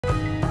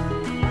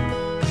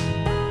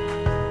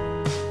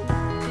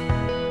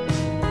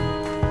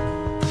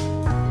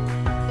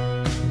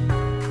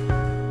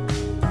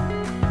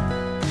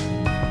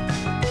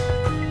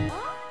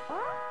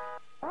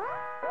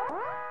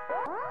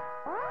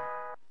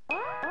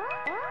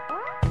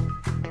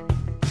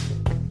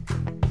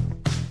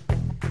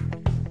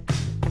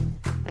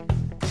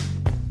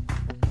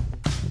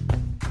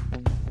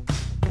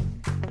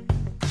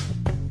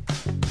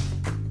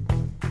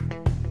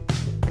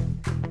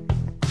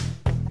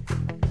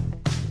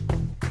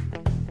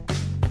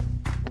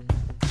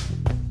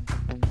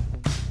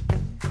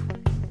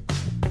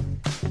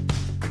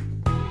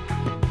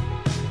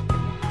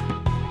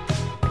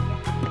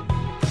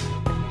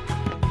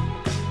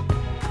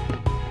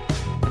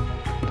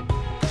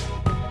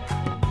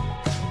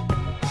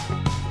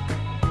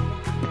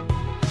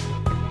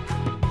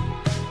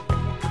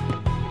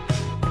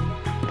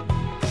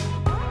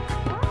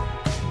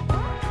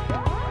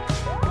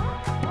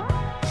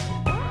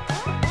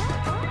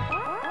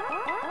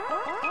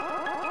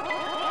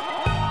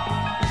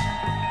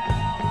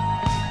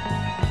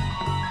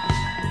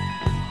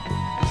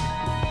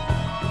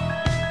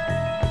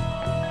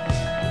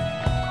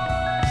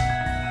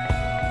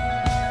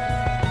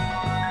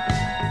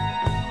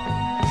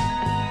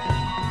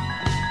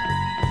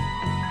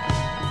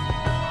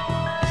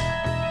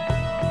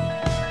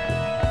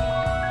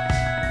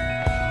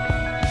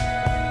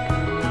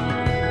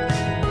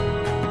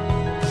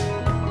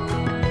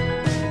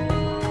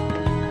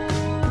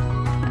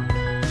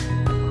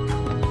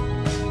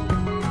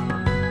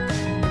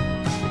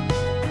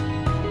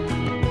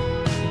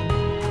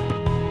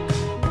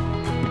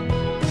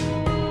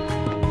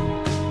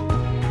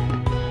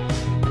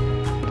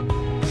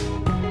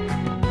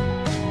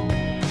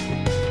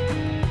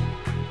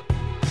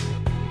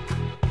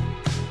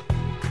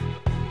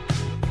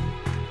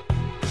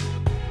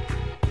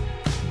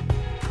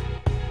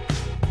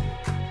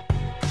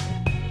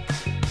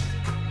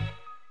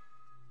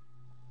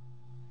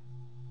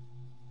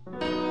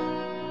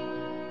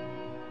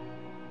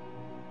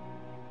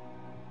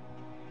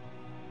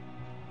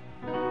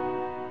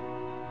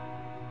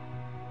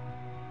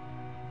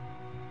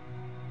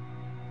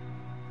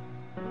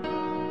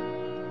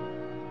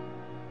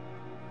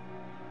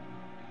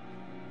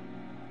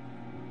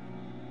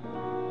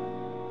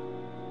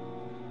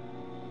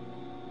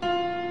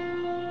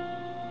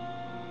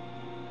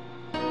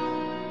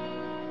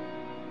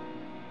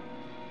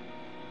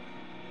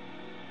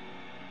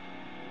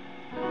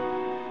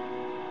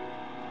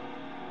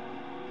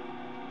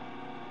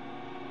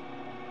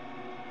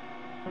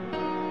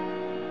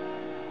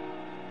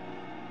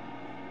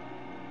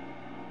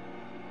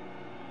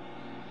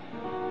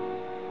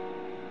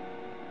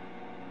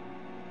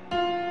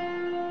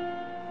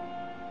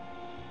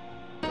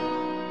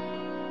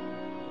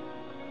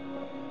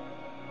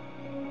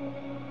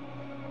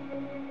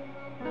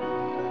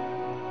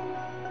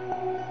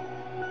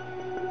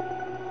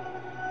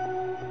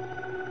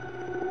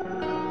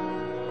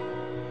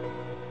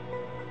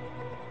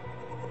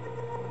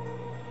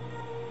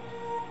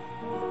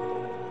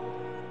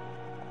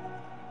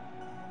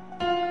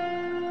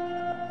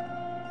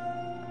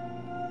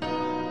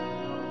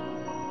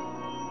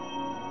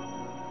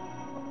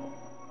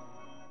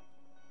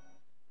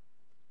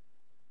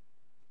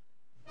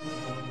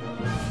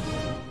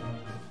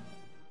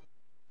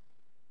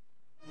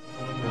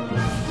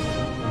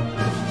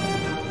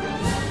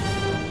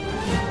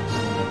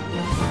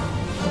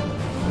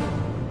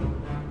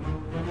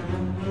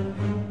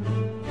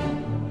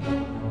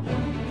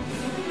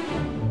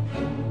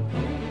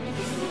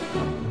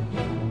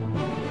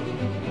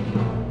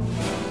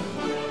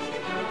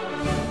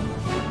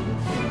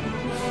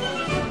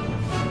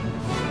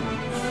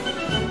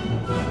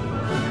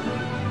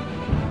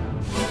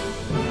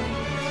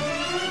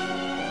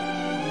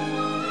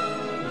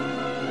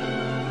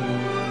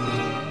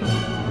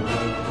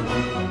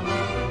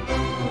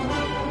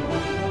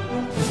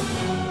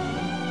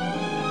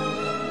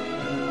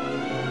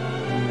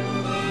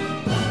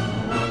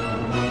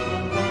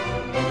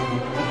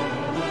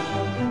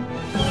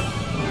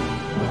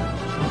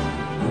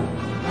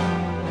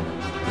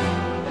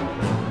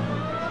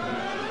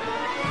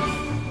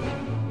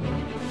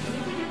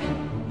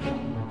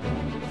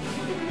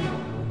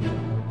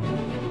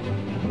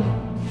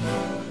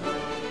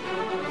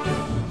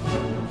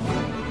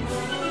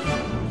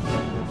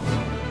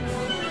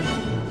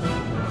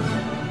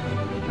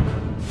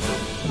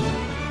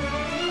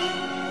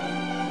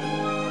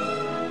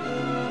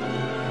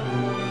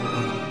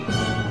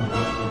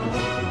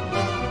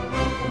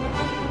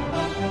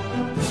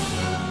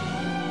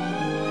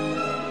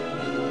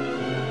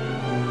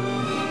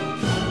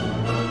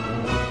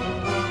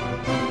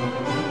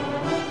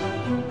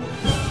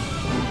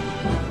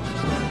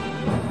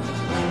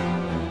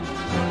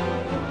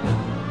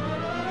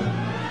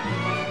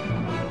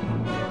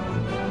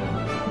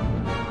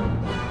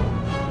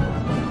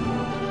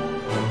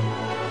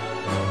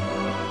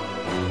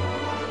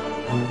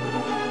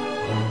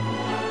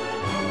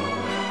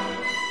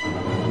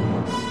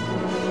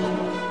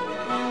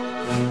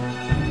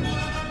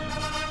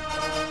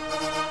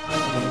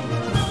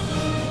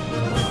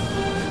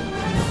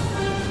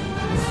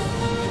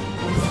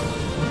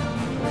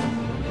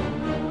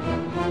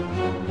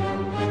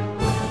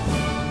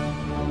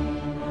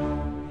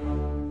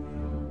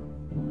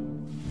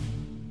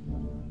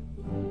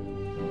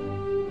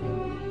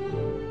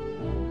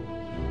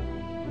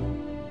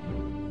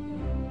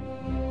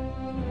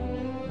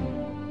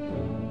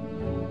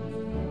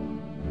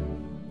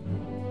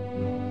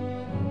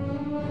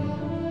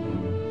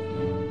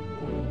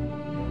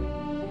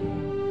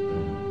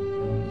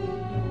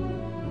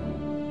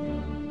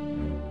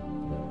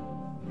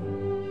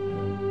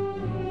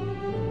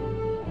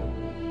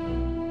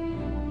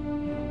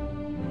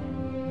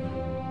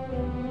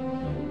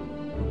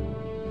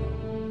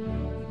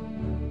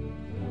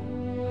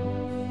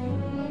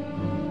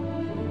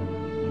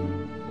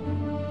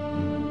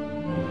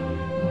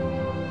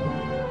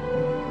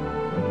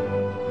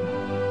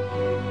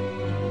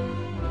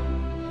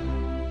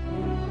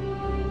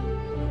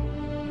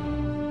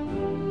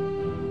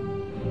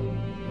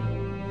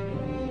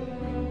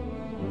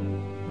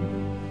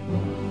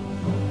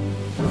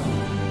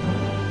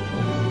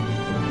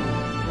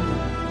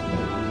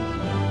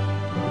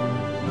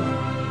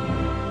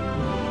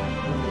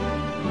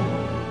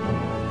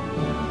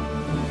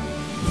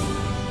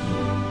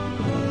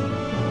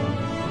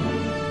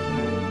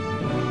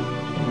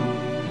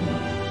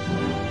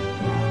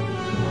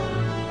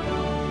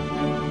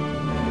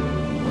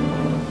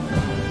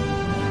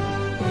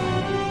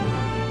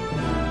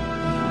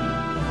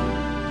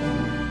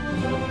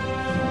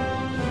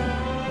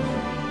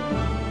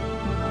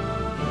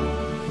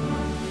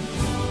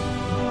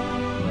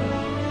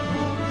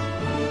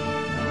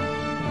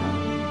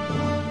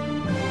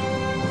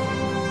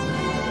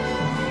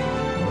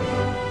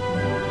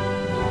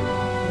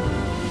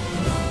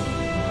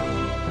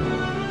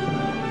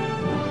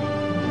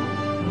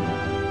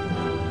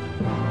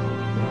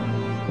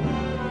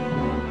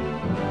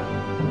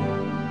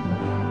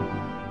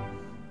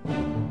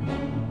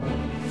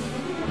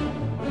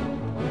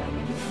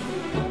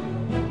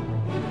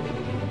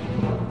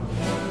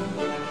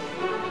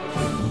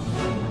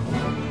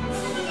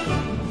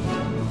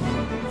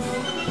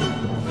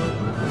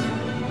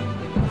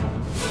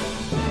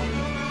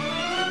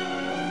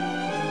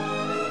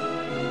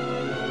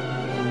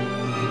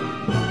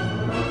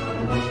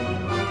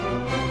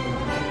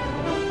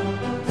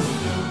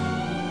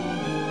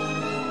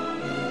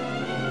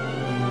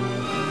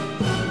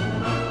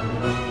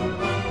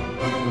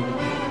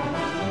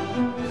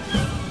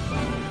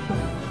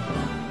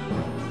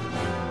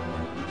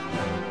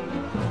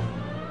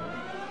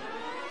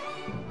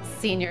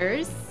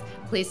Seniors,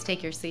 please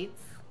take your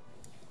seats.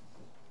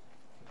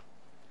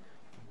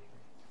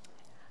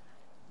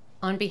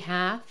 On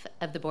behalf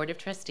of the Board of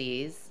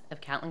Trustees of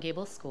Catlin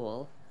Gabel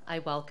School, I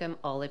welcome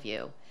all of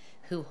you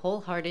who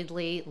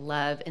wholeheartedly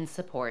love and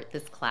support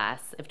this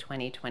class of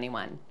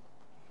 2021.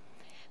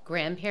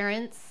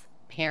 Grandparents,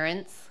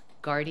 parents,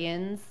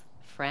 guardians,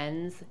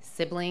 friends,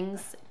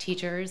 siblings,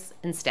 teachers,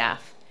 and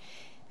staff,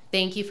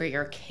 thank you for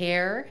your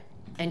care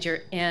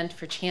and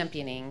for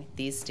championing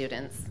these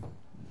students.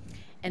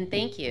 And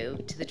thank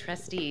you to the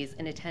trustees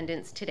in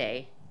attendance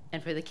today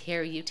and for the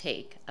care you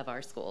take of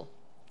our school.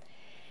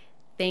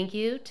 Thank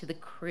you to the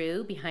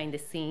crew behind the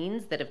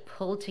scenes that have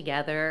pulled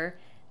together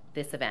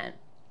this event.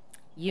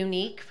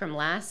 Unique from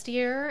last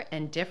year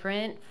and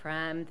different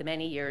from the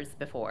many years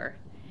before.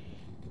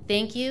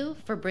 Thank you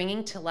for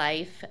bringing to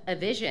life a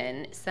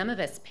vision some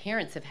of us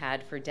parents have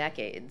had for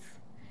decades.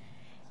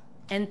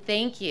 And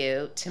thank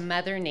you to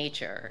Mother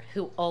Nature,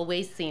 who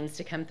always seems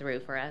to come through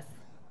for us.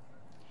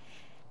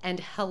 And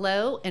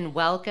hello and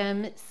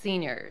welcome,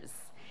 seniors,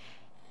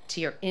 to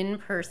your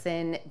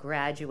in-person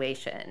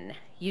graduation.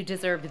 You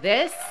deserve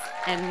this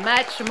and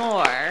much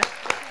more.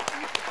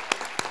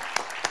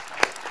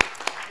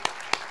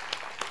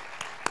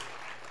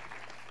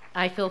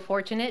 I feel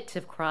fortunate to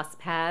have crossed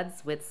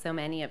paths with so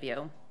many of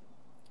you.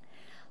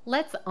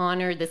 Let's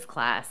honor this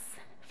class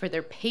for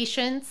their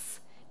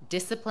patience,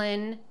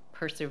 discipline,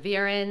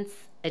 perseverance,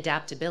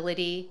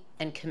 adaptability,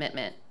 and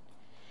commitment.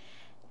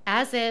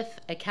 As if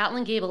a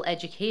Catlin Gabel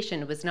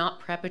education was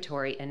not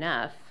preparatory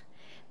enough,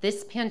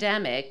 this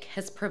pandemic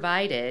has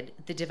provided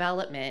the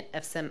development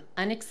of some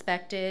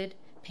unexpected,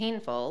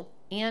 painful,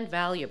 and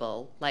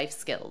valuable life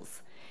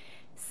skills.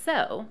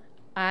 So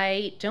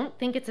I don't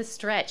think it's a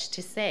stretch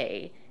to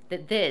say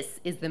that this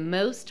is the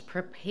most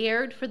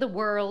prepared for the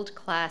world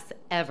class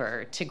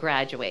ever to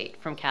graduate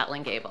from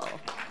Catlin Gabel.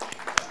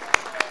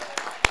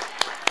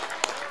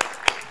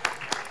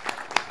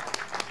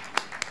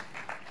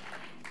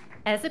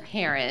 As a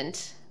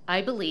parent,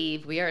 I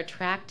believe we are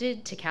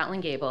attracted to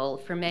Catlin Gabel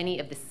for many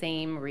of the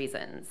same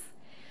reasons.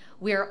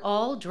 We are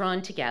all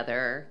drawn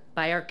together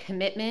by our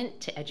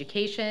commitment to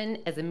education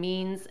as a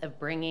means of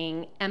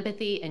bringing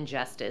empathy and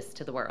justice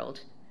to the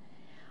world.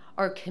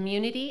 Our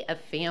community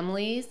of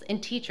families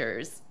and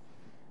teachers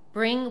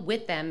bring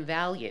with them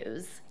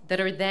values that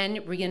are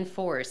then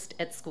reinforced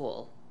at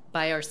school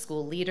by our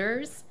school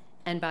leaders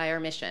and by our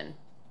mission.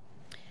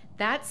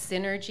 That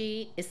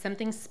synergy is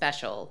something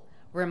special,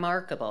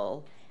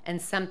 remarkable, and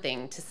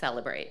something to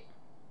celebrate.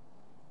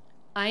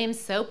 I am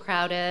so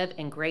proud of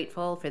and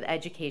grateful for the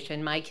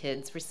education my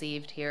kids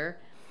received here,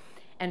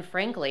 and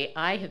frankly,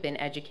 I have been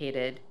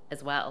educated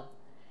as well.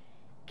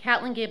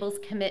 Catlin Gabel's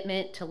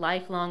commitment to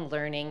lifelong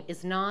learning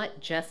is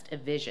not just a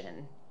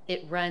vision,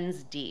 it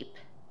runs deep,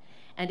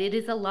 and it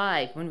is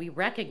alive when we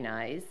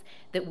recognize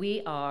that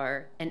we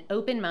are an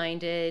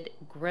open-minded,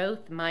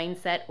 growth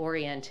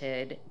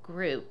mindset-oriented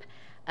group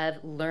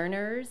of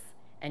learners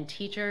and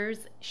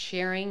teachers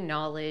sharing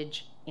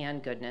knowledge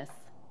and goodness.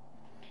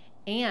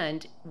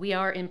 And we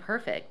are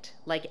imperfect,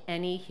 like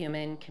any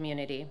human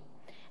community,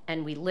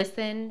 and we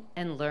listen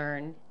and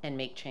learn and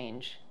make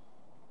change.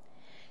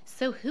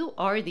 So who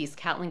are these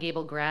Catlin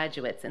Gabel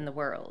graduates in the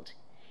world?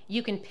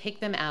 You can pick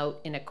them out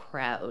in a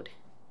crowd.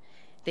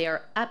 They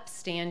are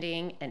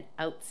upstanding and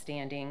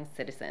outstanding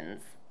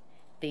citizens.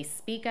 They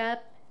speak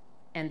up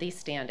and they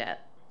stand up.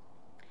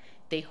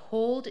 They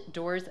hold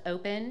doors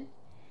open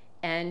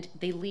and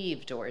they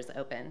leave doors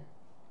open.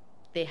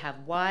 They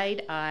have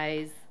wide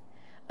eyes,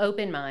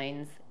 open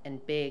minds,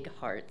 and big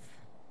hearts.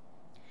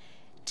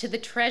 To the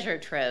treasure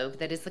trove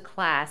that is the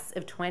class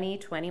of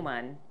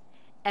 2021,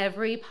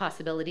 every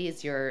possibility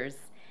is yours,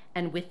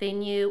 and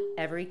within you,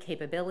 every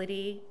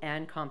capability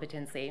and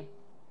competency.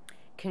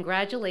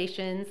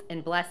 Congratulations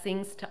and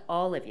blessings to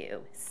all of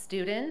you,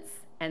 students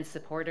and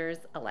supporters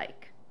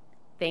alike.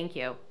 Thank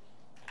you.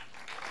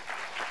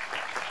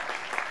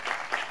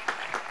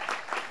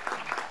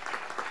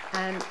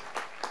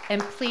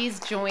 And please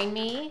join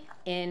me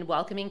in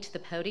welcoming to the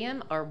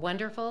podium our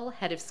wonderful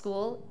head of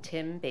school,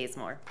 Tim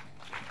Bazemore.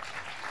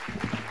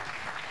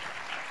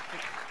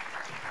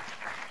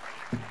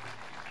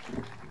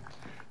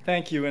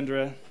 Thank you,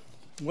 Indra.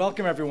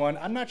 Welcome, everyone.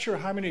 I'm not sure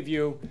how many of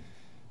you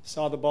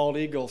saw the bald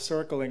eagle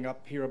circling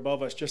up here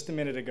above us just a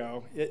minute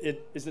ago.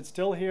 Is it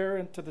still here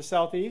and to the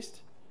southeast?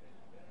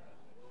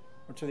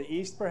 Or to the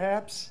east,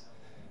 perhaps?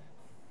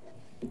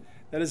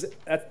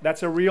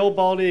 That's a real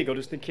bald eagle,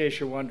 just in case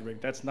you're wondering.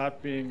 That's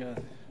not being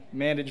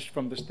managed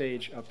from the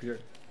stage up here.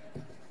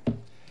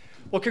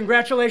 Well,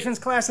 congratulations,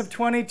 class of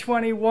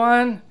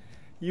 2021.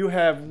 You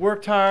have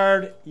worked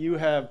hard, you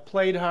have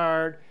played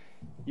hard,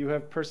 you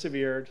have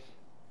persevered,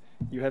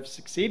 you have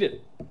succeeded.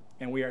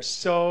 And we are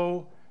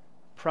so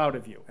proud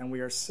of you, and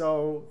we are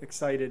so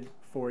excited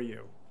for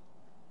you.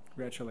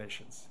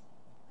 Congratulations.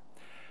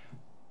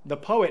 The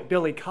poet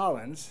Billy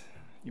Collins,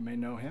 you may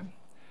know him,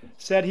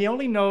 said he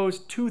only knows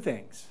two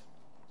things.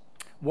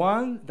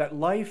 One, that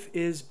life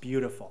is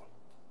beautiful,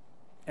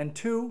 and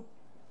two,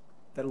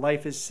 that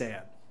life is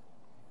sad.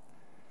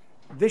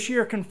 This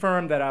year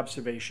confirmed that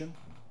observation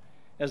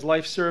as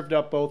life served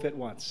up both at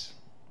once.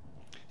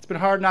 It's been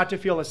hard not to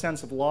feel a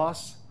sense of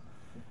loss,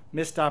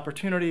 missed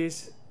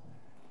opportunities,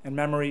 and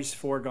memories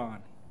foregone.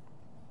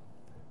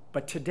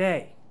 But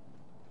today,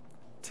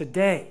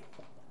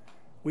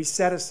 we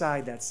set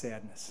aside that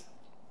sadness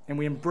and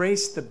we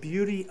embrace the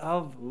beauty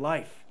of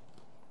life.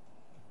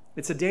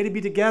 It's a day to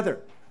be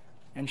together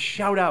and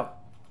shout out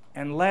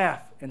and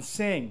laugh and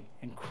sing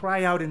and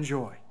cry out in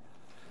joy.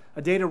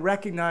 A day to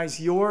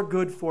recognize your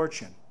good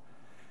fortune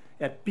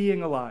at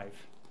being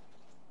alive,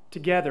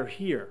 together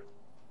here,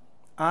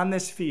 on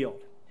this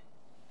field,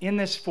 in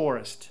this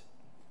forest,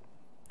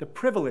 the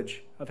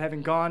privilege of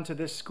having gone to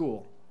this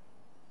school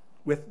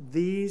with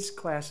these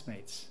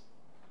classmates,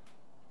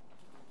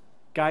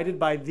 guided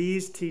by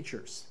these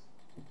teachers,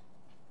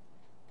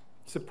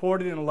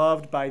 supported and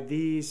loved by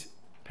these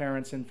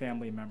parents and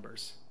family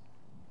members.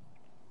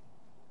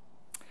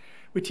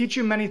 We teach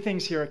you many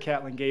things here at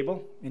Catlin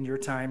Gabel in your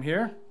time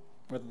here,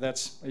 whether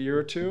that's a year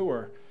or two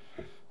or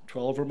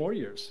 12 or more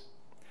years.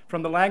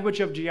 From the language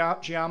of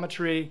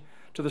geometry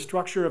to the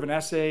structure of an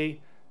essay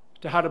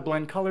to how to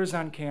blend colors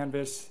on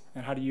canvas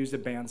and how to use a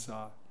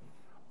bandsaw.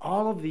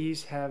 All of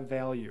these have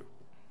value.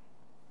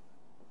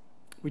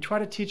 We try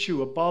to teach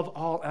you above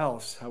all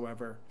else,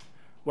 however,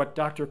 what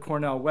Dr.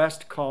 Cornell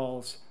West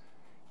calls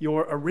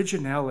your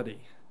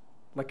originality,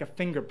 like a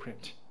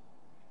fingerprint,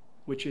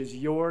 which is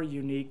your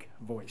unique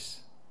voice.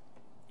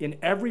 In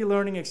every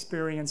learning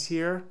experience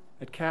here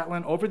at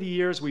Catlin, over the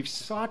years, we've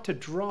sought to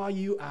draw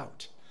you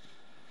out,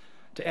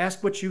 to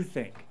ask what you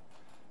think,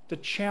 to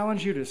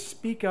challenge you to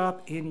speak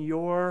up in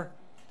your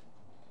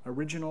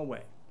original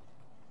way.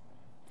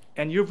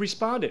 And you've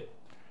responded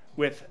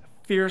with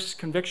fierce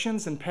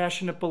convictions and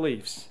passionate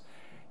beliefs.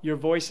 Your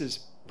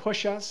voices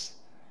push us,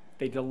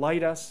 they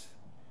delight us,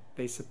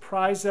 they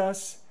surprise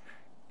us,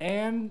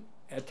 and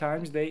at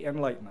times they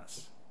enlighten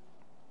us.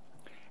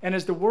 And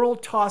as the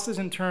world tosses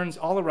and turns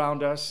all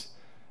around us,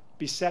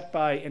 beset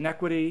by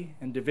inequity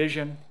and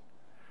division,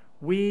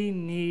 we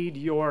need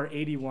your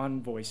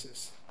 81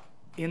 voices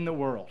in the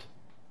world,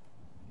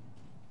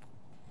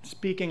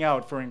 speaking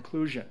out for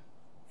inclusion,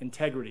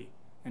 integrity,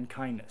 and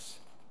kindness.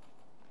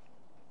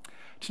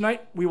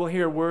 Tonight, we will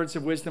hear words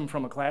of wisdom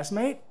from a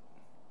classmate.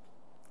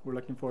 We're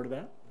looking forward to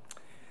that.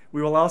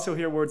 We will also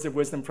hear words of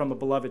wisdom from a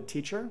beloved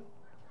teacher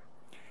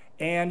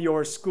and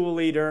your school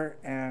leader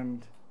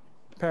and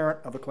parent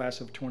of a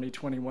class of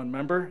 2021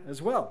 member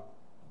as well.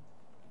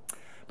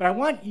 But I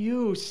want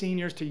you,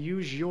 seniors, to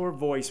use your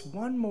voice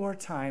one more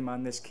time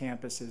on this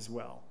campus as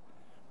well.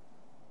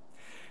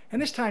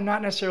 And this time,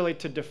 not necessarily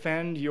to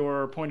defend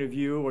your point of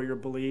view or your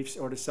beliefs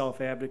or to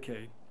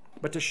self-advocate,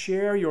 but to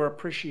share your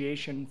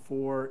appreciation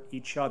for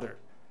each other,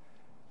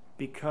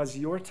 because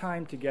your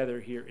time together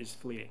here is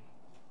fleeting.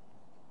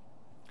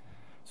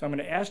 So I'm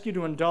going to ask you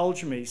to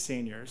indulge me,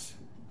 seniors,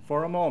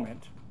 for a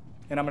moment,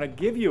 and I'm going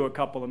to give you a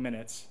couple of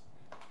minutes.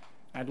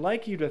 I'd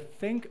like you to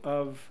think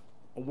of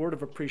a word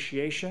of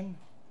appreciation,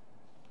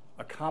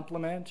 a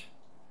compliment,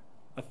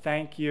 a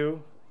thank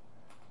you,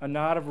 a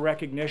nod of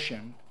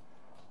recognition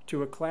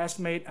to a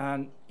classmate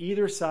on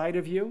either side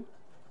of you,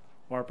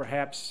 or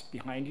perhaps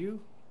behind you,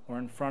 or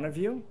in front of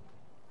you.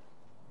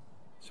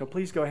 So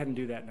please go ahead and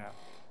do that now.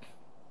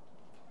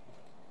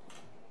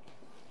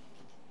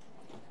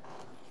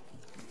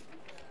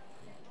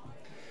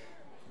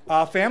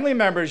 Family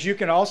members, you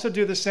can also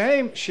do the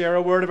same. Share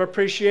a word of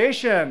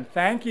appreciation.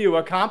 Thank you.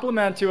 A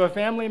compliment to a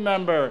family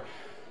member.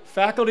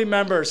 Faculty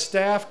members,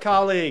 staff,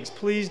 colleagues,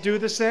 please do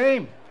the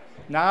same.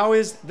 Now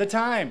is the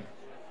time.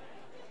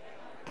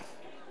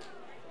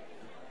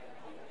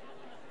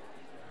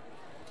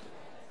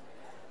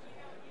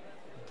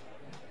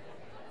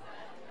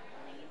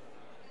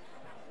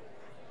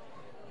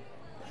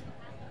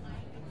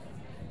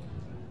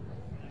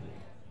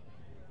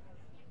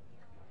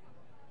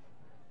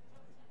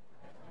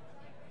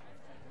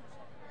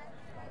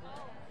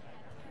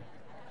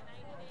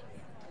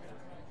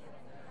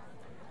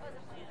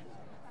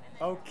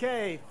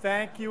 Okay,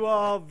 thank you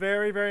all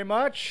very, very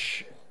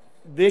much.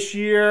 This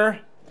year,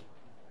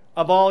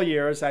 of all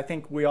years, I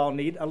think we all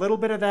need a little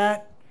bit of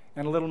that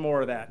and a little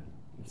more of that.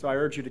 So I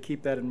urge you to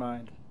keep that in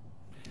mind.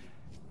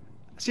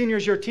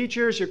 Seniors, your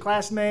teachers, your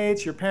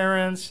classmates, your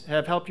parents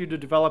have helped you to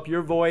develop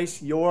your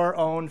voice, your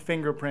own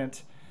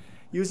fingerprint.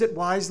 Use it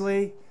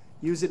wisely,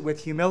 use it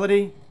with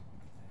humility,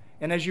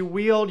 and as you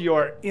wield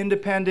your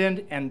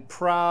independent and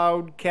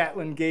proud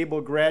Catlin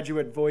Gabel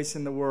graduate voice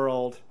in the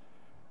world,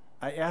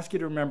 I ask you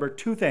to remember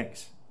two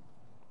things.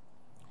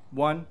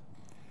 One,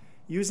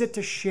 use it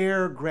to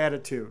share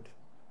gratitude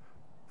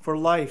for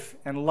life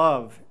and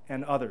love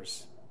and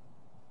others.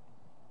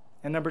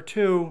 And number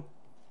two,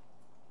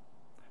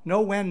 know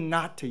when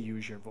not to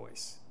use your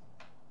voice.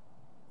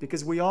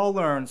 Because we all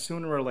learn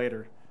sooner or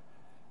later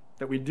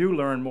that we do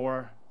learn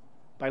more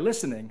by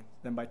listening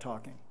than by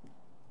talking.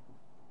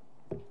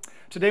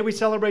 Today we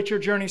celebrate your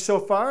journey so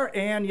far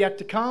and yet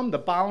to come, the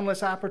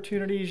boundless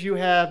opportunities you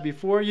have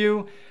before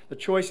you, the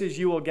choices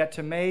you will get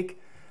to make.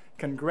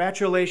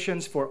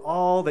 Congratulations for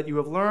all that you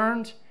have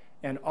learned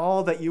and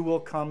all that you will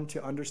come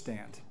to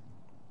understand.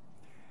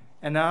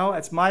 And now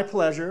it's my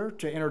pleasure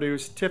to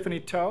introduce Tiffany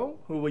Toe,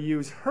 who will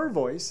use her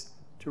voice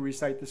to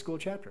recite the school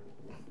chapter.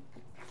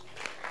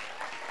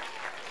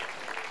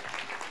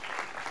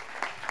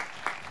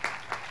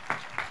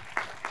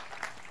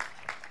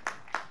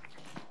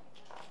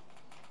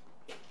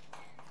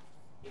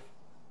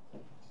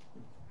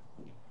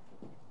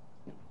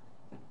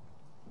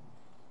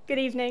 Good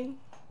evening.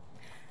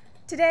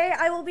 Today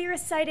I will be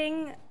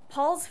reciting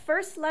Paul's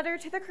first letter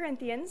to the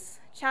Corinthians,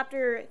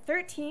 chapter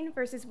 13,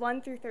 verses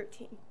 1 through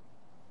 13.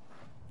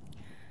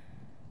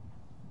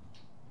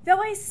 Though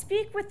I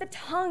speak with the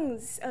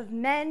tongues of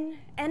men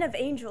and of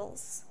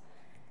angels,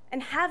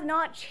 and have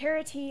not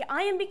charity,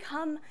 I am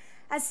become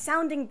as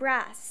sounding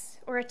brass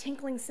or a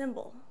tinkling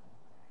cymbal.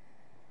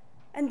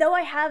 And though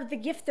I have the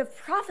gift of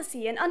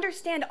prophecy and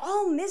understand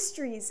all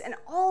mysteries and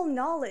all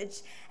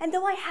knowledge, and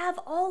though I have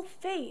all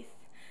faith,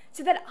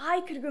 so that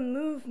I could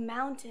remove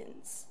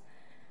mountains,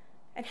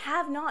 and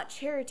have not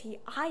charity,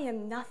 I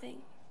am nothing.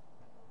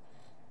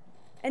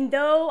 And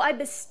though I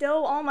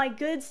bestow all my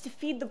goods to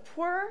feed the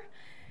poor,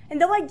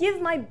 and though I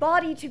give my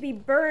body to be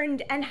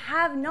burned, and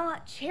have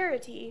not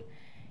charity,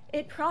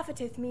 it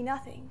profiteth me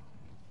nothing.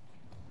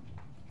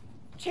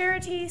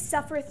 Charity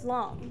suffereth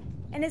long,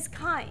 and is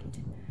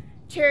kind.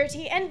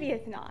 Charity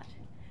envieth not.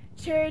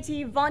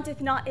 Charity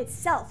vaunteth not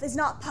itself, is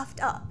not puffed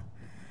up,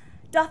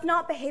 doth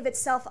not behave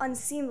itself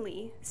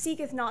unseemly,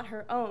 seeketh not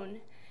her own,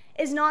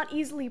 is not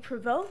easily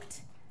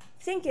provoked,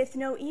 thinketh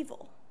no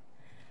evil,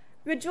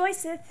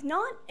 rejoiceth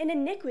not in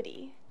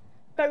iniquity,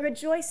 but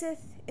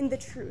rejoiceth in the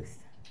truth,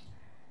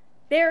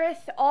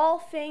 beareth all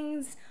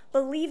things,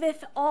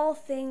 believeth all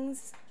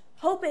things,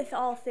 hopeth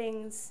all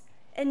things,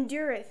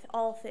 endureth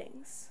all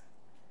things.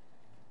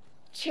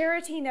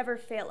 Charity never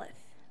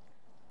faileth,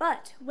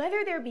 but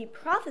whether there be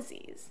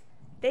prophecies,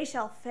 they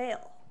shall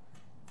fail.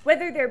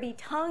 Whether there be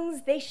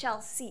tongues, they shall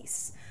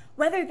cease.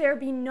 Whether there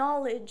be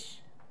knowledge,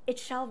 it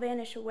shall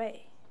vanish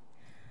away.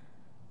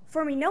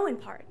 For we know in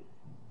part,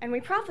 and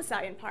we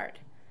prophesy in part.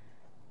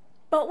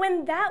 But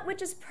when that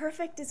which is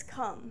perfect is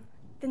come,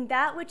 then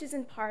that which is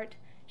in part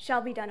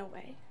shall be done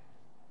away.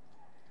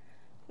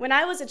 When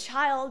I was a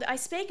child, I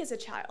spake as a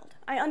child.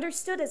 I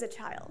understood as a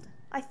child.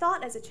 I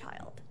thought as a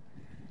child.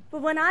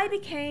 But when I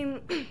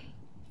became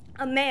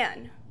a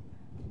man,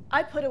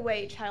 I put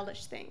away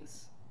childish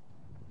things.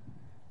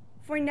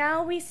 For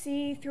now we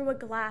see through a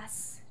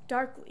glass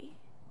darkly,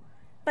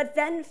 but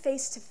then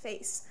face to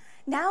face.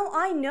 Now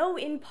I know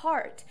in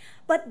part,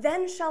 but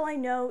then shall I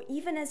know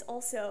even as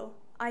also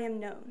I am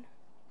known.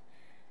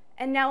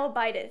 And now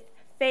abideth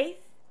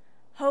faith,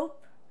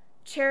 hope,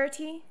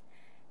 charity,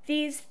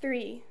 these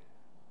three.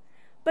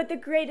 But the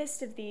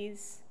greatest of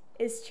these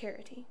is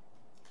charity.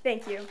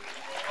 Thank you.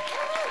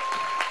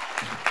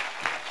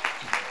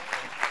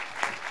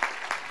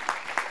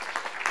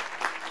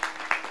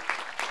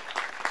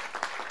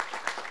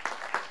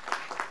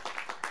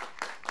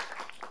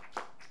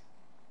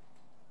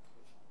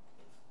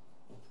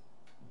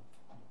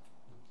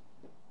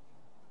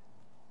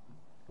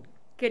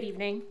 Good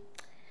evening.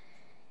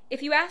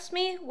 If you asked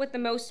me what the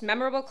most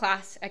memorable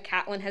class at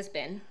Catlin has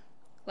been,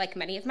 like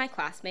many of my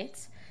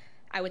classmates,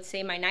 I would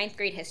say my 9th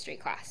grade history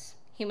class,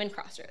 Human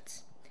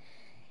Crossroads.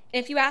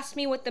 And if you asked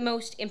me what the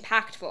most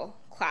impactful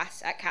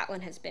class at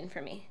Catlin has been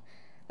for me,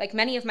 like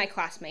many of my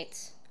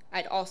classmates,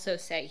 I'd also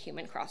say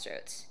Human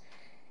Crossroads.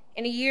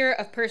 In a year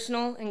of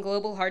personal and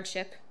global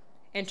hardship,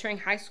 entering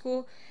high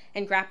school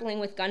and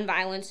grappling with gun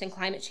violence and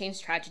climate change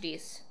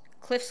tragedies,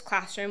 Cliff's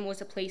classroom was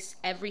a place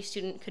every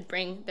student could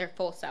bring their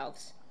full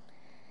selves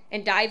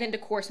and dive into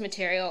course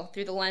material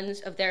through the lens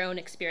of their own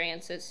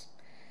experiences.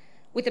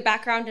 With a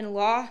background in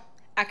law,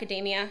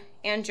 academia,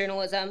 and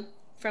journalism,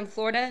 from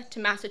Florida to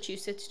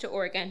Massachusetts to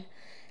Oregon,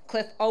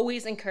 Cliff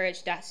always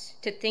encouraged us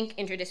to think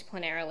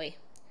interdisciplinarily.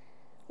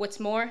 What's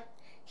more,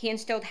 he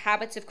instilled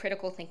habits of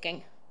critical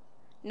thinking,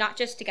 not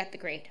just to get the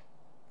grade,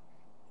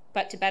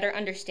 but to better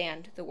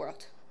understand the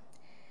world.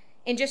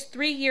 In just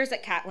 3 years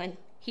at Catlin,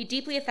 he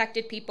deeply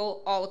affected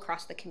people all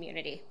across the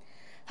community,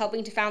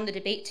 helping to found the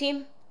debate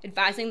team,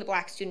 advising the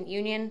Black Student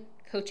Union,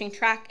 coaching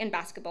track and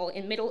basketball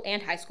in middle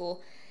and high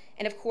school,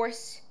 and of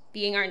course,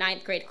 being our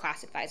 9th grade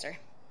class advisor.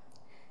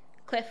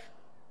 Cliff,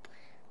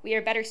 we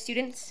are better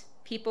students,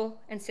 people,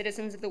 and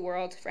citizens of the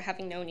world for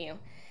having known you,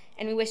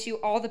 and we wish you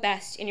all the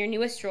best in your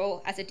newest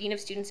role as a Dean of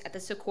Students at the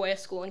Sequoia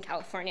School in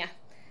California.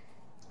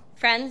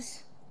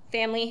 Friends,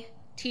 family,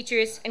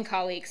 teachers, and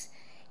colleagues,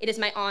 it is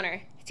my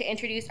honor to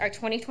introduce our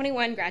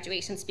 2021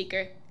 graduation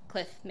speaker,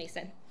 Cliff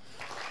Mason.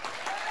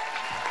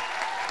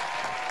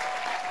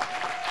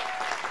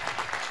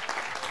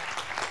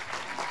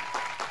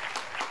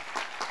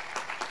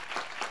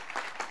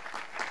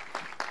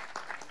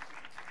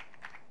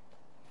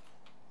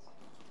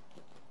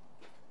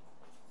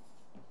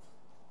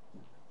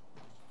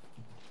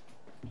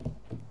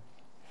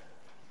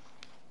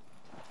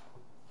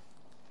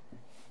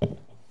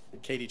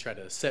 Katie tried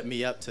to set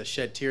me up to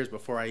shed tears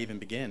before I even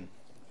begin.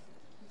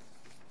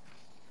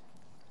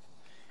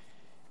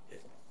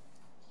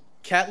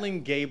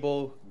 Catlin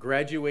Gabel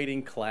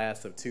graduating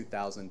class of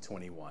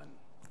 2021.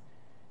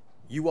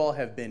 You all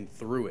have been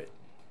through it.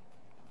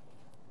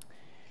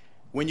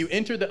 When you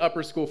entered the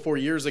upper school 4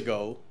 years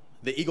ago,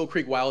 the Eagle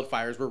Creek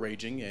wildfires were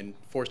raging and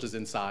forced us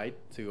inside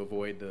to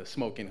avoid the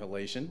smoke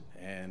inhalation.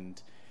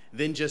 And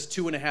then just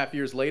 2.5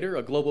 years later,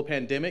 a global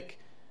pandemic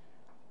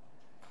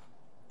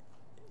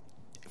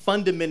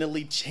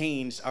fundamentally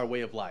changed our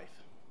way of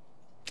life.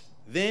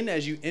 Then,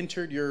 as you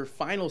entered your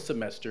final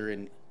semester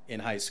in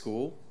high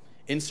school,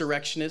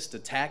 insurrectionists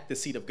attacked the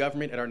seat of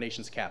government at our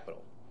nation's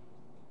capital.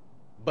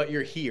 But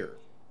you're here.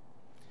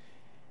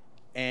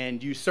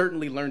 And you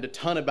certainly learned a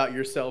ton about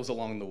yourselves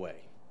along the way.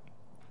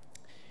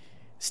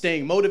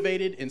 Staying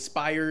motivated,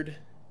 inspired,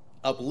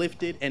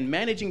 uplifted, and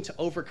managing to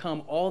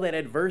overcome all that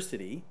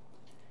adversity,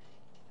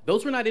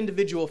 those were not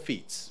individual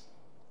feats.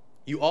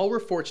 You all were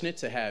fortunate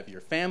to have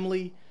your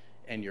family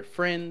and your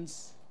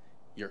friends,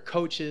 your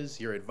coaches,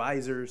 your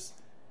advisors,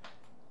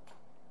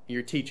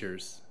 your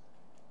teachers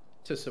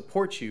to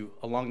support you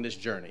along this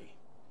journey.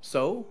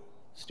 So,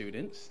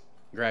 students,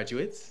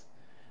 graduates,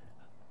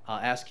 I'll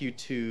ask you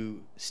to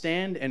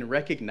stand and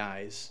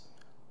recognize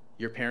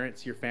your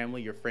parents, your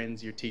family, your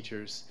friends, your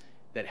teachers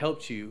that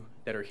helped you,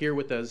 that are here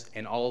with us,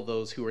 and all of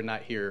those who are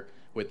not here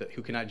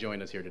who cannot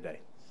join us here today.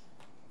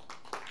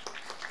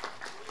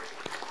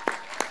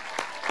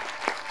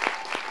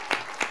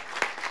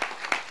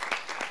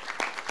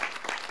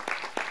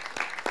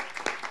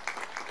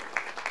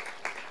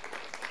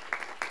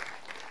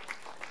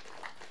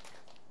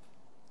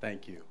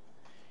 Thank you.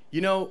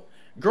 You know,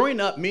 growing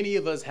up, many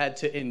of us had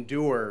to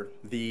endure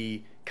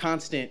the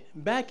constant,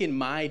 back in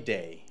my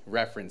day,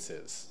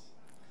 references.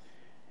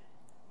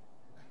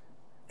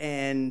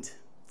 And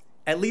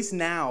at least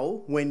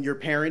now, when your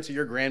parents or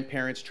your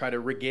grandparents try to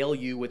regale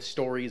you with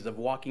stories of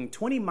walking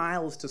 20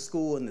 miles to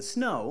school in the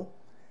snow,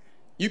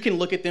 you can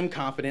look at them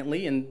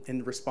confidently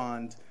and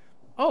respond,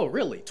 "Oh,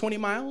 really? 20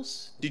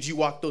 miles? Did you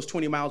walk those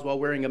 20 miles while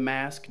wearing a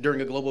mask during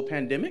a global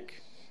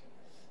pandemic?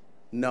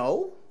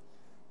 No?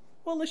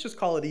 Well, let's just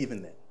call it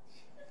even then."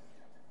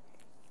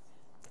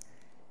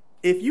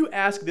 If you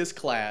ask this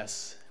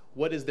class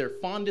what is their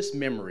fondest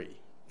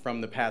memory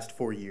from the past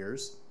 4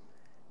 years,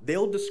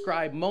 they'll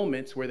describe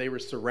moments where they were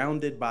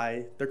surrounded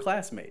by their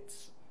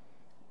classmates.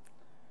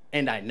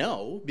 And I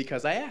know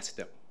because I asked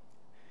them.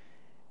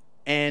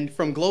 And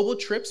from global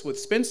trips with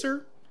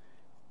Spencer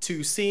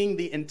to seeing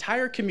the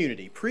entire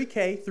community,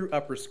 pre-K through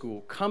upper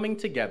school, coming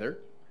together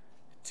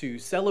to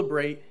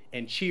celebrate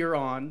and cheer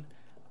on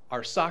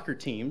our soccer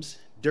teams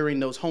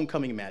during those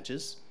homecoming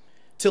matches,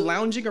 to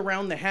lounging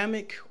around the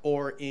hammock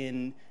or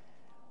in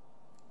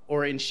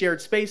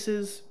shared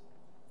spaces,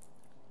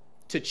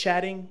 to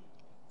chatting,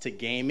 to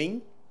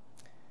gaming,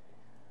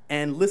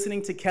 and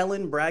listening to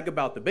Kellen brag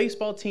about the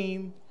baseball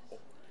team,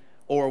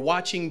 or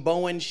watching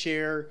Bowen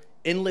share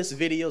endless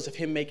videos of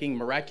him making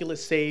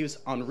miraculous saves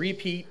on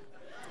repeat.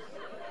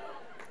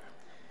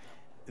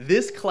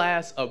 This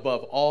class,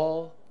 above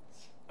all,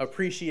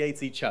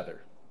 appreciates each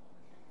other.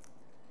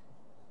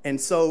 And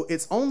so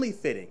it's only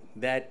fitting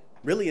that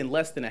really in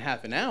less than a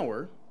half an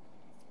hour,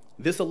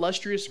 this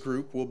illustrious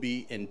group will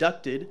be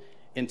inducted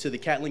into the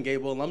Catlin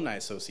Gabel Alumni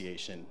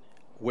Association,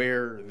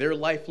 where their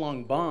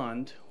lifelong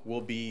bond will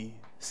be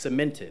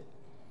cemented.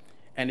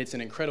 And it's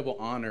an incredible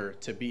honor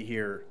to be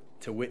here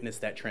to witness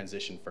that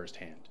transition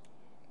firsthand.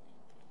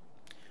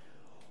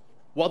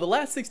 While the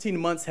last 16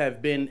 months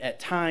have been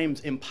at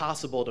times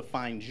impossible to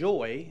find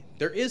joy,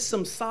 there is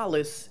some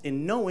solace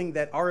in knowing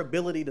that our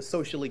ability to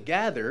socially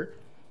gather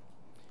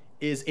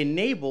is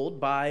enabled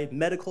by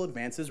medical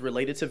advances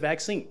related to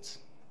vaccines.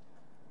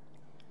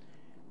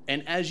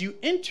 And as you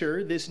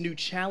enter this new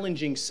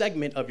challenging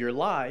segment of your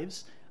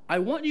lives, I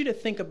want you to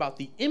think about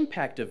the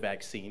impact of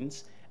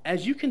vaccines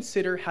as you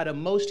consider how to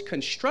most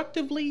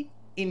constructively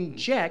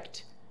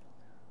inject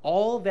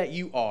all that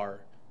you are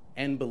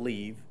and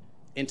believe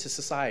into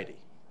society.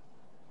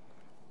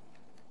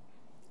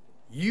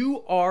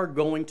 You are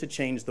going to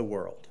change the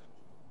world.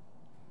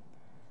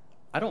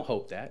 I don't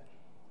hope that.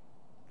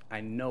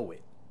 I know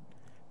it.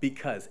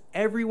 Because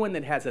everyone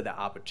that has had the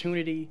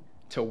opportunity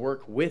to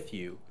work with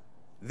you,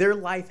 their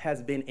life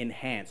has been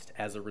enhanced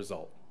as a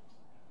result.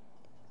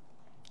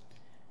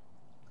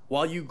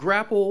 While you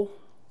grapple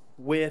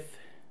with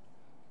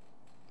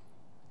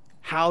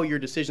how your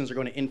decisions are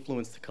going to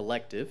influence the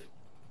collective,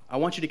 I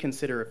want you to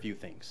consider a few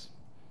things.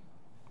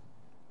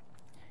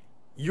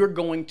 You're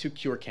going to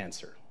cure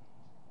cancer.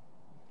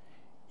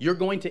 You're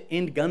going to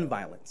end gun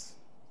violence.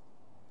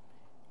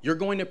 You're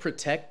going to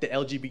protect the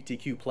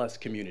LGBTQ+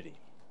 community.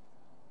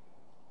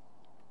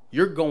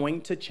 You're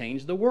going to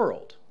change the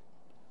world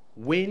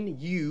when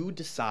you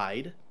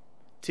decide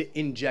to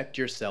inject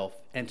yourself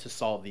and to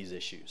solve these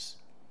issues.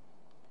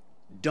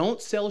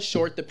 Don't sell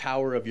short the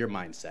power of your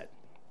mindset.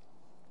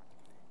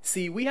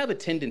 See, we have a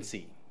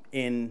tendency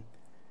in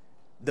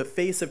the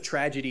face of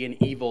tragedy and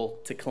evil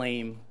to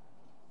claim,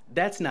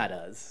 that's not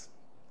us,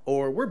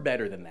 or we're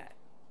better than that,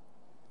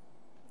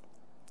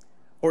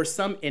 or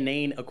some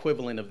inane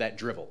equivalent of that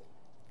drivel.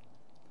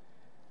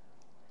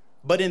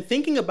 But in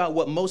thinking about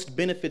what most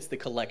benefits the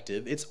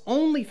collective, it's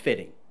only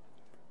fitting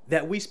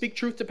that we speak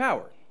truth to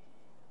power.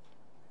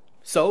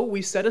 So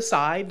we set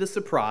aside the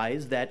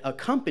surprise that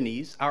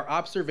accompanies our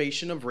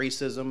observation of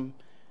racism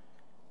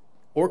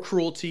or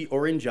cruelty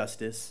or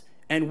injustice,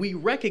 and we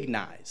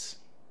recognize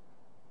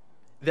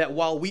that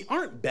while we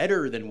aren't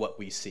better than what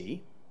we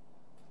see,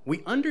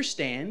 we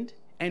understand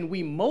and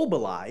we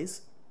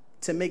mobilize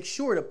to make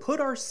sure to put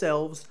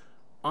ourselves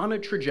on a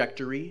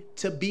trajectory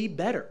to be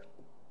better.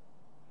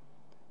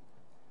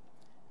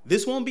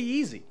 This won't be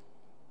easy.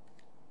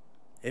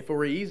 If it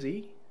were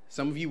easy,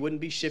 some of you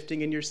wouldn't be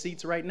shifting in your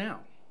seats right now.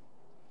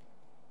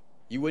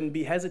 You wouldn't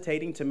be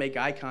hesitating to make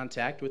eye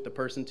contact with the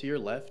person to your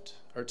left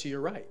or to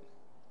your right.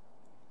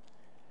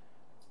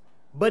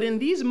 But in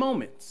these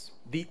moments,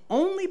 the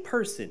only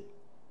person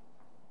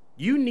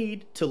you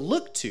need to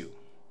look to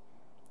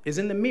is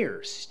in the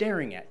mirror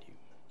staring at you.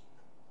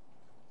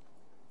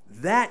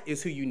 That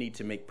is who you need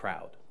to make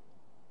proud.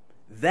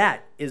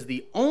 That is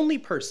the only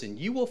person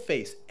you will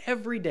face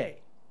every day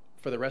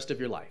for the rest of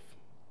your life.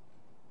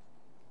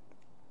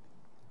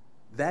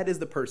 That is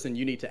the person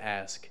you need to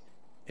ask,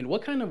 in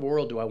what kind of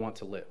world do I want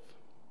to live?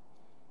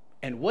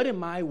 And what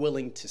am I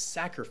willing to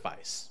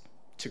sacrifice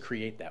to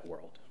create that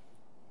world?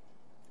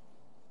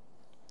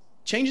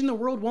 Changing the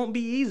world won't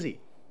be easy,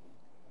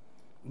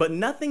 but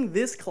nothing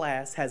this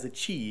class has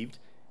achieved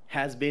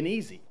has been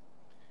easy.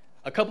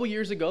 A couple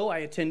years ago, I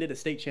attended a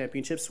state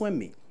championship swim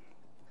meet.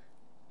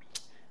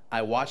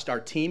 I watched our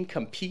team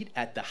compete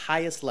at the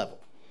highest level.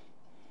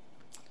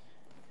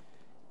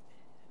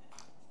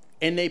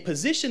 And they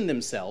positioned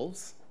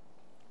themselves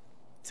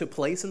to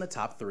place in the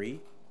top 3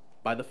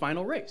 by the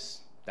final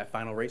race. That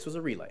final race was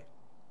a relay.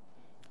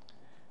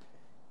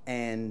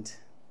 And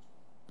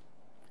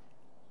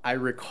I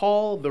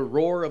recall the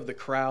roar of the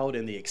crowd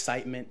and the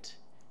excitement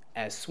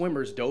as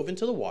swimmers dove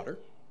into the water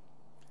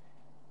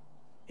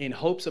in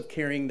hopes of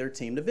carrying their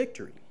team to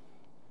victory.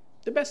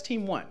 The best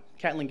team won,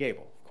 Catlin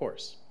Gabel, of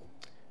course.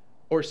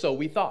 Or so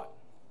we thought,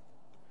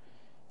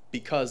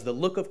 because the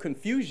look of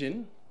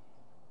confusion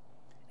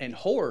and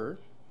horror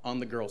on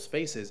the girls'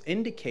 faces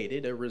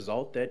indicated a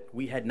result that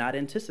we had not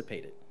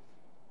anticipated.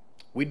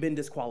 We'd been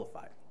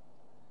disqualified.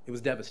 It was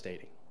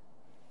devastating.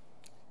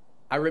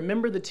 I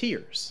remember the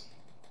tears.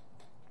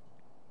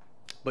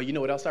 But you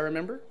know what else I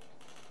remember?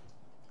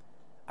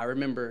 I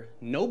remember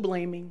no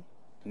blaming,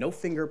 no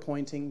finger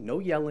pointing, no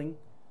yelling.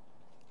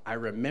 I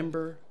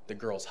remember the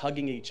girls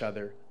hugging each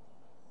other,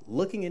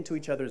 looking into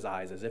each other's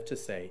eyes as if to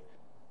say,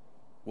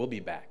 we'll be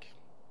back.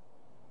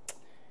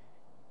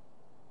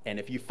 And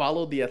if you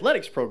followed the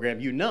athletics program,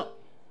 you know,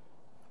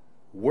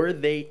 were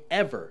they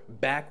ever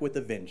back with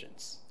a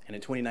vengeance? And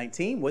in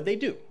 2019, what'd they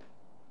do?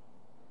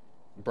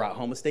 Brought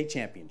home a state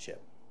championship.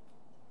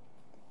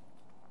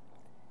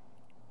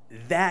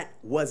 That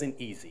wasn't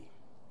easy.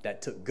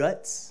 That took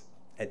guts,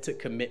 it took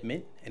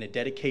commitment, and a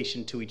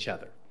dedication to each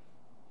other.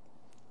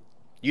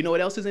 You know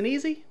what else isn't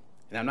easy?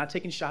 And I'm not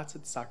taking shots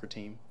at the soccer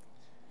team.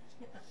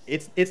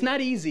 It's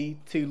not easy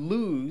to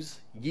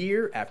lose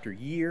year after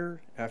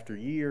year after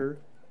year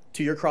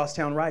to your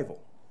crosstown rival.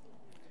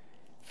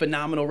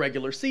 Phenomenal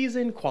regular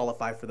season,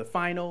 qualify for the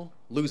final,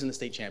 losing the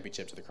state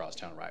championship to the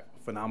crosstown rival.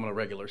 Phenomenal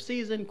regular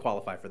season,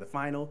 qualify for the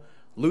final,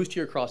 lose to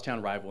your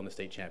crosstown rival in the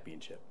state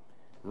championship.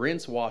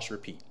 Rinse, wash,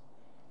 repeat.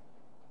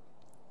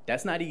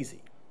 That's not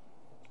easy.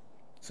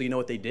 So you know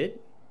what they did?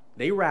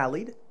 They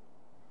rallied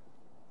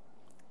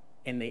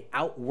and they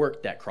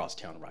outworked that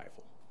crosstown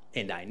rival.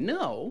 And I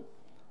know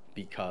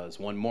because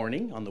one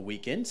morning on the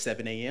weekend,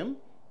 7 a.m.,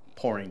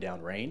 pouring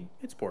down rain,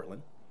 it's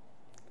Portland,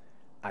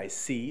 I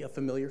see a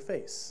familiar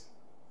face.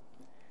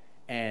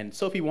 And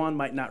Sophie Wan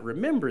might not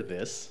remember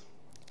this,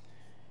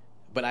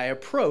 but I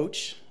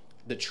approach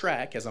the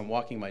track as I'm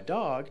walking my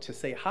dog to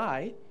say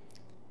hi,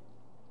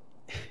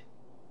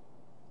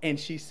 and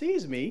she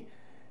sees me,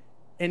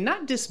 and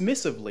not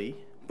dismissively,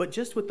 but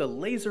just with a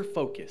laser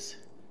focus.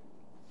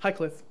 Hi,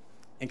 Cliff,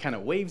 and kind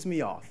of waves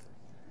me off.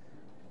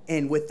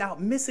 And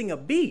without missing a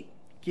beat,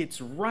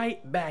 gets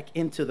right back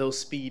into those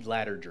speed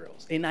ladder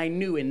drills. And I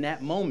knew in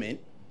that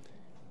moment,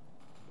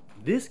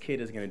 this kid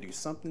is going to do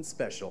something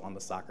special on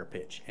the soccer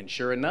pitch. And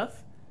sure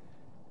enough,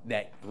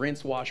 that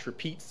rinse, wash,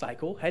 repeat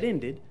cycle had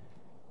ended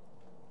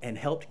and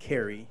helped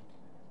carry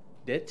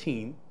that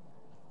team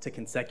to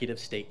consecutive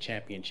state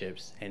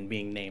championships and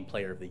being named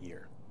Player of the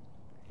Year.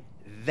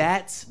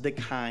 That's the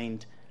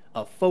kind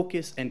of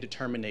focus and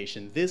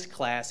determination this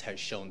class has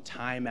shown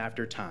time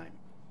after time.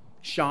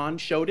 Sean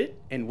showed it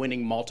in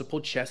winning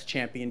multiple chess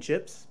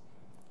championships.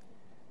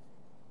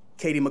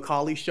 Katie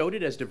McCauley showed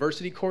it as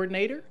diversity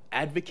coordinator,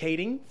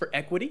 advocating for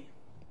equity.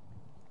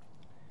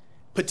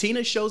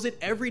 Patina shows it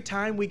every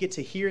time we get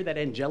to hear that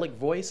angelic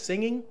voice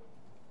singing.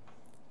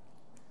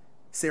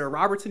 Sarah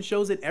Robertson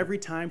shows it every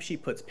time she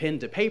puts pen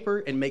to paper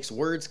and makes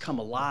words come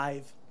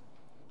alive.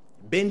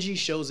 Benji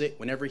shows it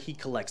whenever he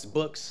collects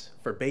books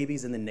for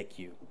babies in the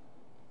NICU.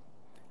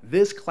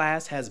 This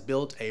class has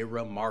built a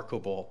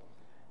remarkable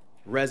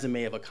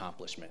resume of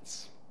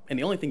accomplishments. And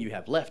the only thing you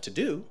have left to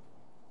do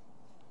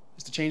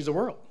is to change the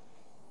world.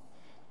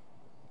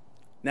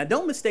 Now,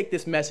 don't mistake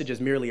this message as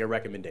merely a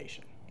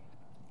recommendation.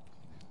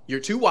 You're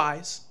too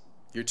wise,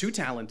 you're too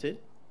talented.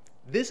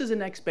 This is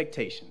an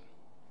expectation.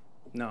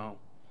 No.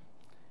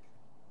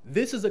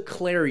 This is a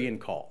clarion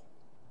call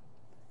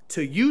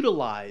to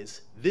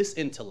utilize this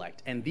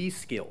intellect and these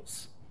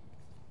skills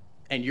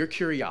and your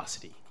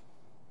curiosity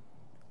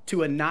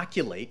to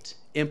inoculate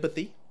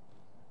empathy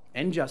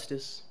and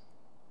justice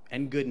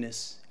and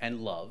goodness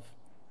and love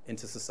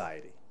into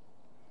society.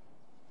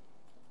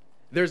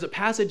 There's a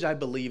passage I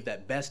believe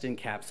that best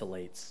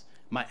encapsulates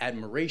my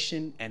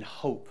admiration and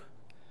hope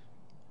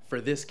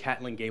for this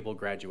Catlin Gabel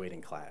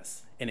graduating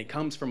class, and it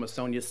comes from a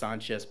Sonia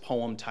Sanchez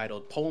poem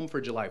titled Poem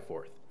for July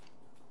 4th.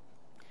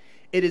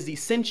 It is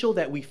essential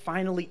that we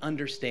finally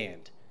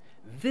understand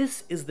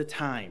this is the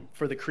time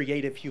for the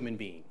creative human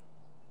being.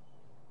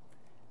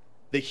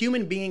 The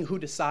human being who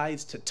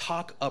decides to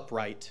talk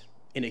upright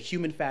in a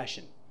human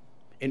fashion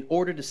in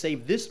order to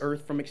save this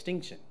earth from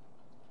extinction.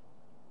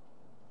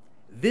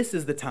 This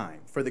is the time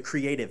for the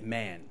creative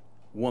man,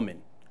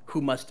 woman, who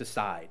must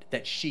decide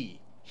that she,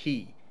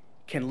 he,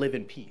 can live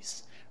in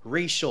peace,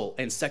 racial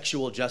and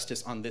sexual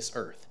justice on this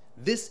earth.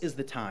 This is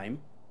the time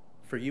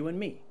for you and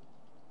me.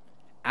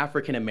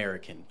 African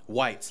American,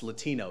 whites,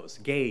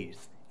 Latinos,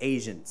 gays,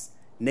 Asians,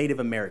 Native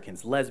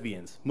Americans,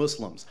 lesbians,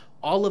 Muslims,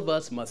 all of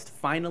us must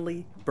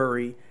finally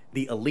bury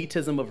the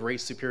elitism of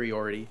race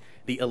superiority,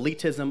 the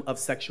elitism of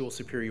sexual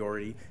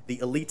superiority, the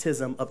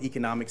elitism of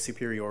economic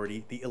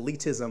superiority, the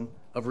elitism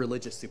of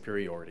religious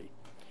superiority.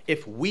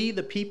 If we,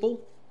 the people,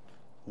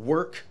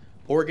 work,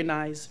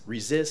 organize,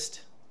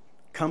 resist,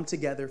 come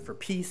together for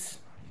peace,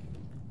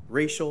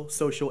 racial,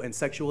 social, and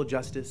sexual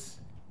justice,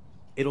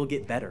 it'll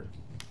get better.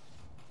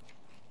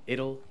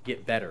 It'll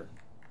get better.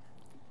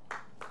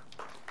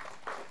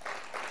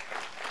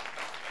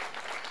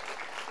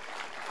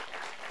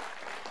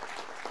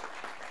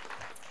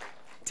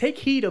 Take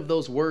heed of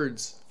those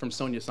words from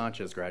Sonia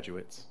Sanchez,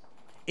 graduates.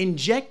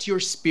 Inject your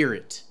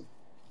spirit,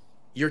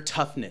 your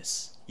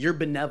toughness, your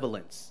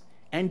benevolence,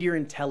 and your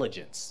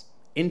intelligence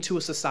into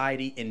a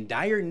society in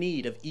dire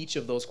need of each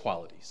of those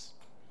qualities.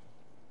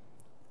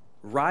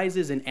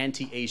 Rises in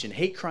anti-Asian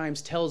hate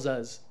crimes tells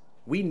us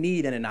we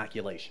need an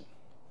inoculation.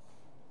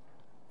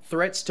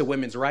 Threats to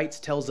women's rights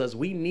tells us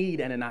we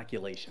need an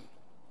inoculation.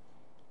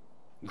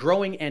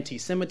 Growing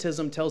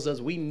anti-Semitism tells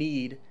us we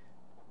need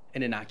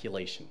an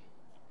inoculation.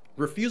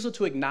 Refusal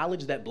to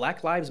acknowledge that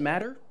Black Lives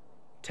Matter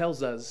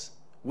tells us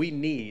we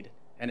need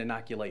an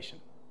inoculation.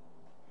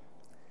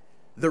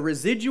 The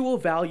residual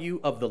value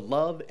of the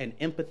love and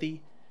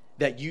empathy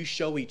that you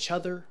show each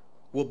other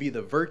will be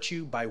the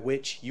virtue by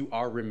which you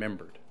are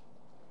remembered.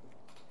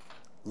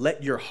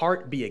 Let your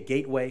heart be a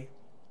gateway,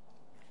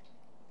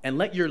 and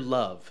let your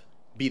love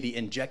be the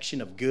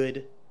injection of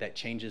good that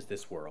changes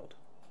this world.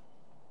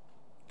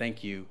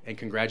 Thank you, and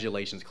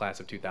congratulations, class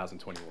of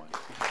 2021.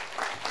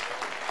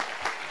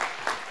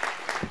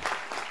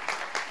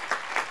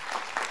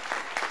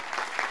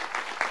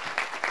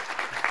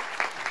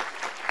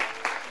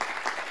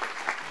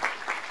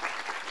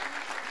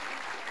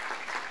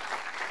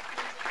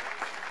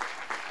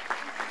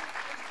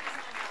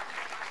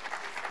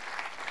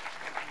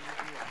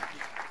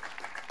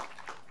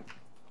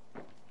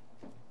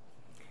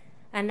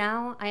 And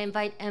now I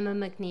invite Emma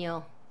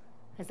McNeil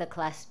as the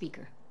class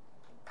speaker.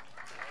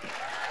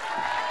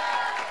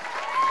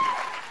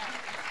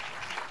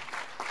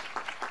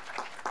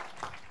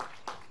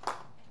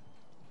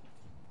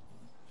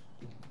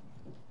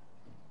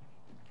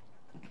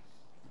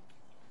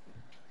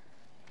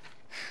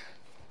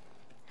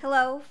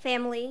 Hello,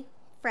 family,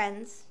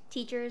 friends,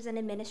 teachers, and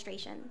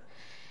administration.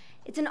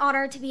 It's an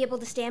honor to be able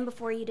to stand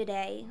before you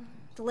today,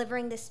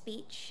 delivering this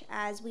speech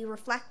as we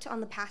reflect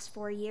on the past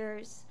 4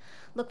 years,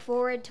 look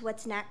forward to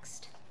what's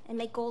next, and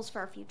make goals for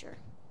our future.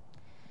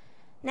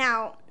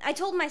 Now, I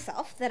told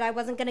myself that I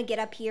wasn't going to get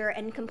up here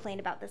and complain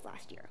about this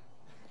last year,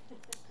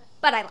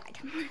 but I lied.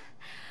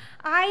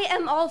 I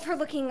am all for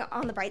looking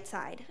on the bright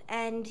side,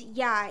 and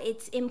yeah,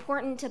 it's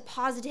important to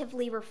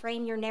positively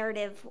reframe your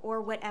narrative or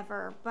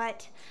whatever,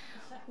 but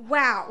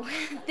wow,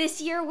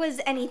 this year was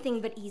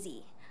anything but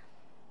easy.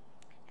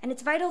 And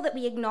it's vital that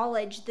we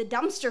acknowledge the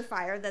dumpster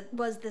fire that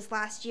was this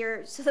last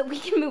year so that we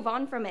can move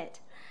on from it.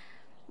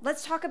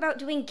 Let's talk about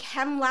doing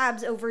chem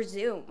labs over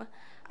Zoom,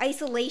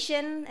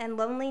 isolation and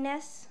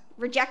loneliness,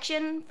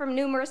 rejection from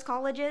numerous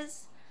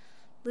colleges,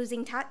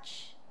 losing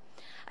touch,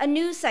 a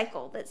news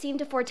cycle that seemed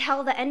to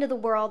foretell the end of the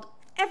world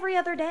every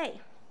other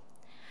day,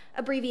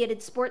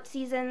 abbreviated sports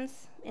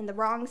seasons in the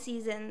wrong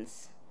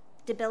seasons,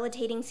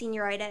 debilitating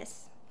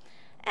senioritis,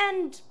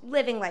 and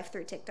living life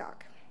through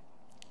TikTok.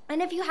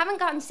 And if you haven't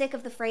gotten sick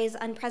of the phrase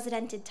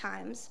unprecedented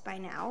times by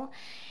now,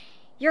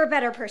 you're a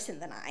better person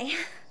than I.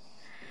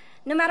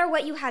 No matter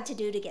what you had to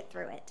do to get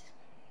through it.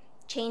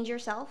 Change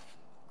yourself,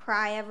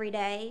 cry every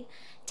day,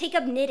 take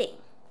up knitting,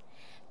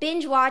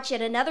 binge watch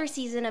yet another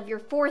season of your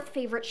 4th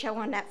favorite show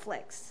on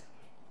Netflix,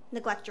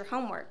 neglect your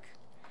homework.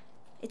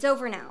 It's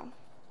over now.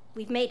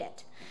 We've made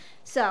it.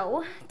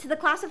 So, to the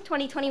class of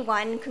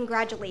 2021,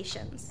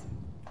 congratulations.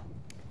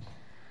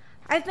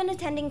 I've been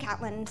attending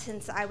Catlin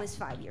since I was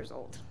 5 years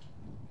old.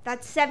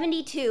 That's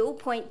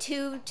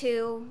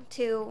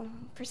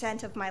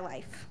 72.222% of my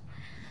life.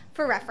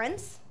 For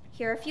reference,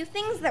 here are a few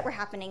things that were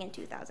happening in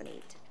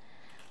 2008.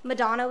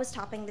 Madonna was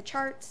topping the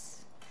charts.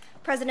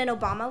 President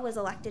Obama was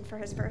elected for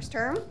his first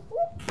term.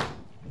 Ooh,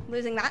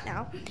 losing that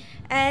now.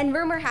 And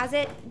rumor has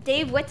it,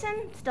 Dave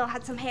Whitson still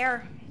had some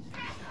hair.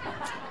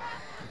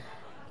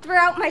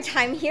 Throughout my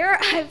time here,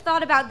 I've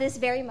thought about this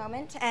very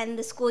moment and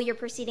the school year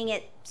preceding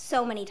it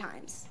so many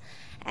times.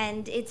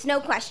 And it's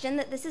no question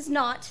that this is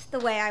not the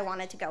way I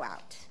wanted to go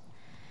out.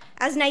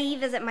 As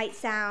naive as it might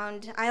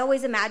sound, I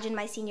always imagined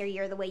my senior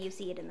year the way you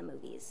see it in the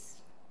movies.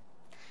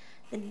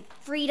 The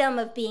freedom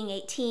of being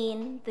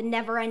 18, the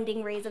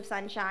never-ending rays of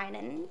sunshine,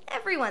 and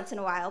every once in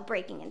a while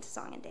breaking into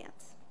song and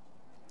dance.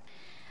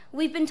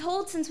 We've been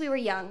told since we were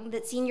young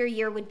that senior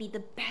year would be the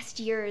best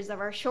years of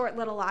our short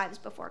little lives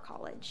before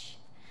college.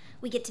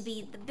 We get to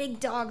be the big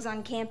dogs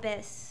on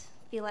campus,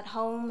 feel at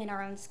home in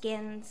our own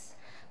skins,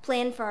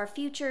 plan for our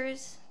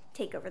futures,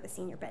 take over the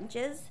senior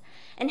benches,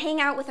 and hang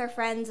out with our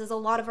friends as a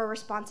lot of our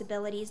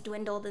responsibilities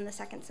dwindled in the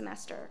second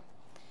semester.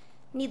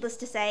 Needless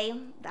to say,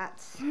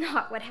 that's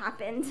not what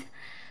happened.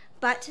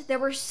 But there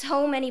were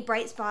so many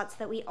bright spots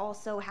that we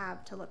also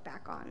have to look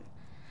back on.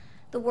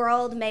 The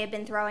world may have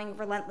been throwing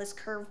relentless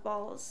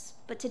curveballs,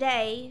 but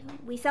today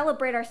we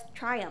celebrate our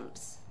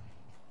triumphs.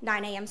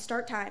 9 a.m.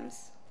 start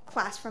times,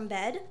 class from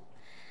bed,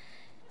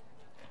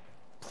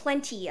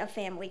 plenty of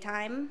family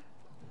time,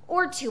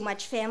 or too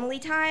much family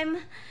time,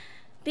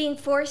 being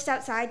forced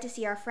outside to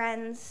see our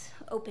friends,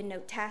 open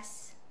note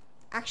tests,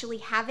 actually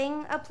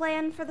having a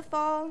plan for the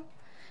fall,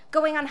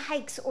 going on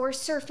hikes or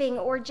surfing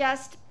or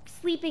just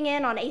sleeping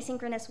in on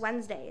asynchronous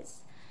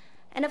Wednesdays,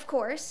 and of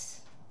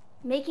course,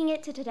 making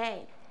it to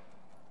today.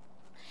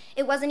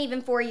 It wasn't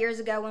even 4 years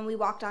ago when we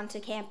walked onto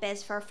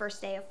campus for our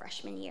first day of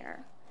freshman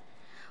year.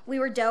 We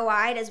were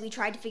doe-eyed as we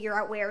tried to figure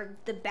out where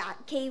the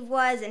bat cave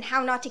was and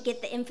how not to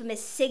get the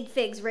infamous sig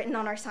figs written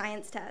on our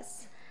science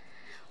tests.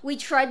 We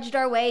trudged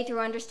our way through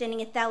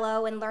understanding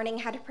Othello and learning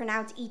how to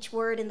pronounce each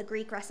word in the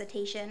Greek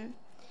recitation.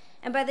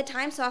 And by the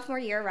time sophomore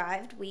year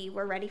arrived, we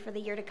were ready for the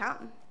year to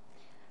come.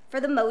 For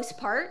the most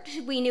part,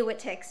 we knew what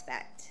to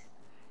expect.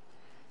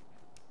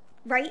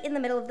 Right in the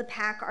middle of the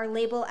pack, our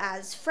label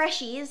as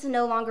freshies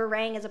no longer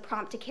rang as a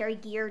prompt to carry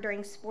gear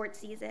during sports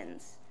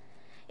seasons.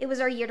 It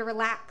was our year to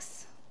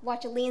relax,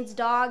 watch Aline's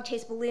dog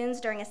chase balloons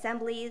during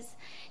assemblies,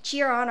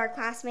 cheer on our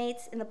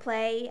classmates in the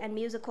play and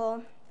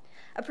musical,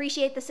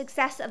 appreciate the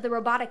success of the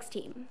robotics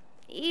team,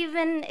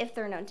 even if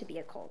they're known to be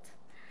a cult,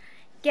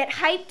 get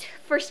hyped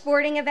for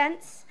sporting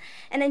events,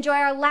 and enjoy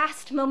our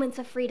last moments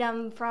of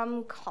freedom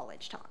from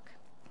college talk.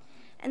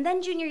 And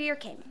then junior year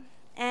came,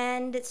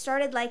 and it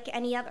started like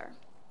any other.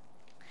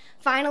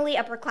 Finally,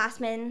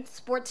 upperclassmen,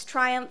 sports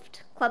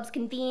triumphed, clubs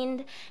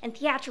convened, and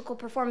theatrical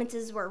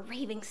performances were a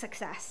raving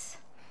success.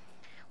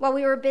 While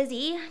we were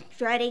busy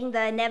dreading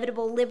the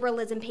inevitable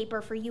liberalism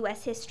paper for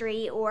US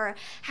history or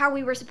how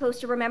we were supposed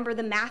to remember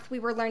the math we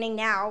were learning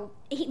now,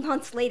 8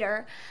 months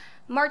later,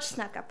 March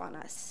snuck up on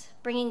us,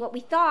 bringing what we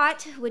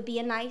thought would be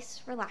a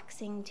nice,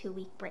 relaxing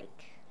 2-week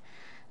break.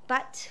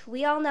 But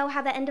we all know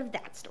how the end of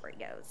that story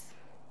goes.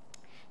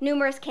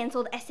 Numerous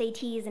canceled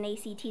SATs and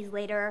ACTs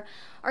later,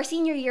 our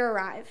senior year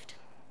arrived.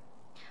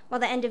 While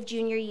the end of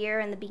junior year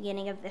and the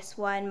beginning of this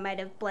one might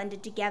have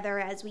blended together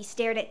as we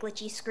stared at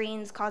glitchy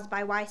screens caused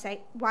by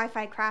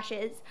Wi-Fi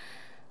crashes,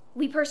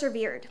 we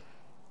persevered.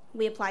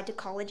 We applied to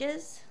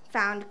colleges,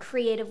 found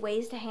creative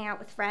ways to hang out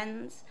with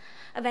friends,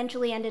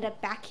 eventually ended up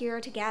back here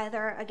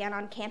together again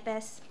on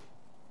campus,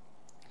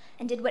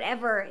 and did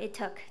whatever it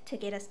took to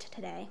get us to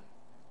today.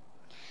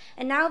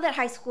 And now that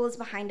high school is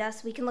behind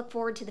us, we can look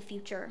forward to the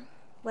future,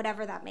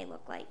 whatever that may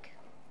look like.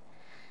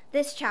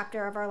 This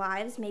chapter of our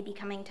lives may be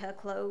coming to a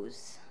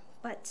close,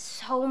 but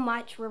so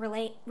much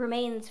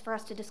remains for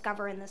us to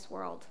discover in this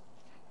world.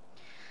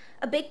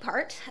 A big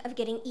part of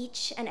getting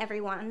each and every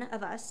one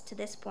of us to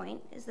this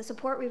point is the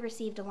support we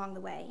received along the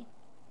way.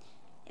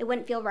 It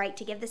wouldn't feel right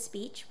to give this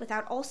speech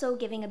without also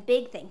giving a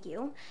big thank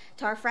you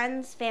to our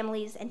friends,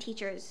 families, and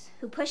teachers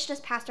who pushed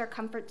us past our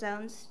comfort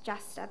zones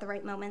just at the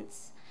right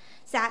moments,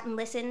 sat and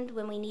listened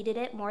when we needed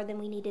it more than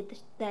we needed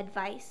the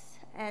advice,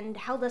 and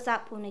held us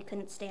up when we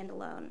couldn't stand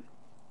alone.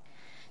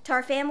 To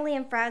our family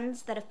and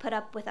friends that have put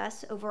up with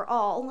us over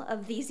all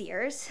of these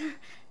years,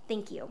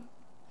 thank you.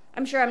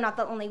 I'm sure I'm not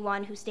the only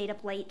one who stayed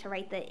up late to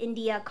write the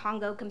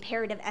India-Congo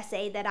comparative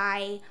essay that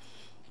I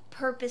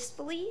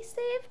purposefully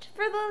saved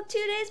for the 2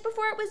 days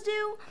before it was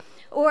due,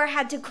 or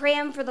had to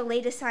cram for the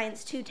latest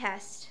Science 2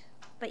 test,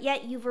 but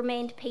yet you've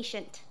remained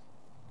patient,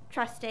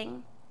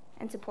 trusting,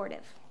 and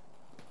supportive.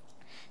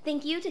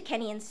 Thank you to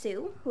Kenny and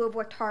Sue, who have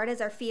worked hard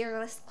as our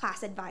fearless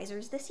class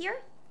advisors this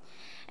year,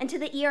 and to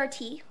the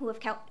ERT, who have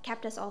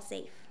kept us all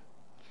safe.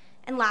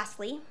 And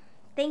lastly,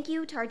 thank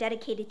you to our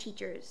dedicated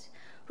teachers,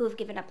 who have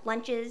given up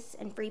lunches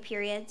and free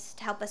periods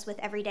to help us with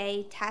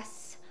everyday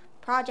tests,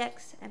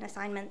 projects, and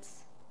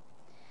assignments.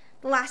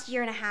 The last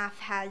year and a half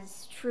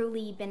has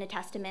truly been a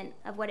testament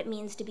of what it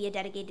means to be a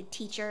dedicated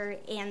teacher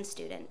and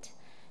student,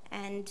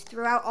 And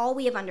throughout all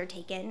we have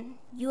undertaken,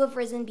 you have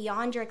risen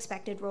beyond your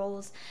expected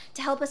roles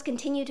to help us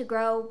continue to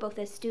grow both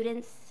as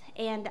students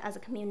and as a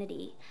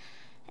community.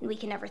 And we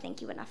can never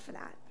thank you enough for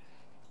that.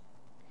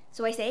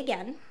 So I say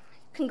again,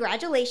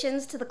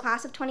 congratulations to the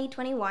class of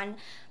 2021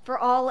 for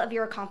all of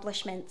your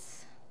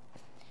accomplishments.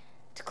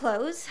 To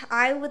close,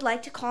 I would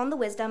like to call on the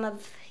wisdom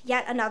of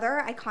yet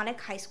another iconic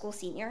high school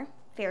senior,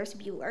 Ferris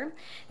Bueller,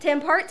 to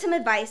impart some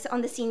advice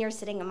on the seniors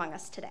sitting among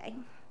us today.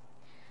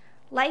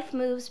 Life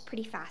moves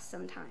pretty fast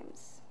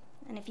sometimes,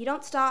 and if you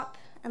don't stop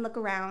and look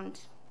around,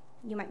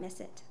 you might miss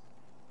it.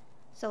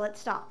 So let's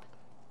stop,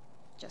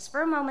 just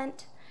for a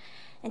moment,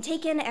 and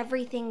take in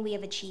everything we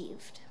have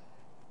achieved.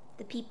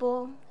 The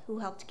people who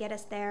helped get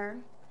us there,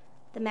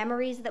 the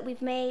memories that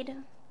we've made,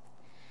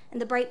 and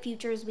the bright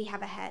futures we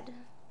have ahead.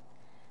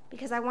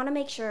 Because I want to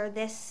make sure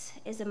this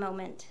is a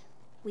moment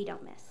we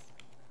don't miss.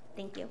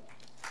 Thank you.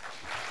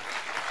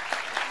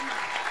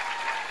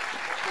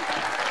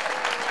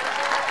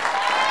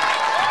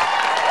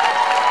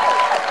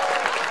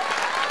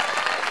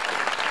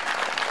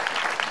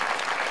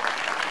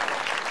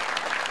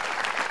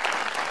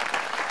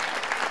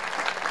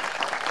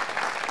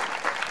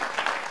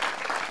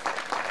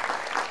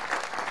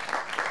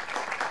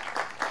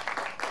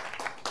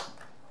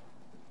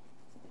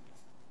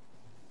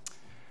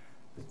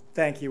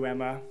 Thank you,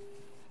 Emma.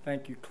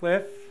 Thank you,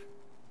 Cliff.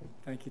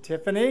 Thank you,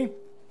 Tiffany.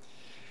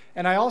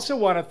 And I also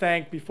want to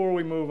thank, before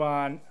we move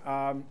on,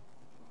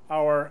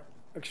 our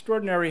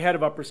extraordinary head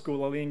of upper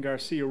school, Aline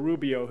Garcia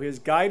Rubio, who has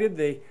guided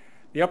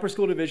the upper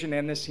school division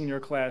and this senior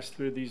class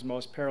through these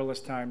most perilous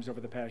times over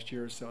the past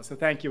year or so. So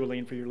thank you,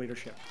 Aline, for your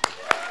leadership.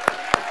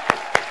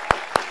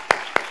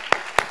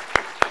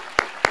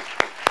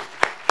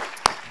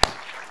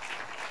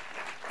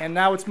 And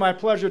now it's my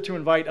pleasure to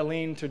invite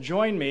Aline to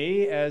join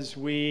me as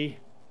we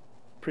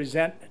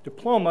present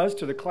diplomas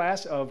to the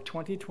class of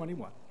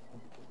 2021.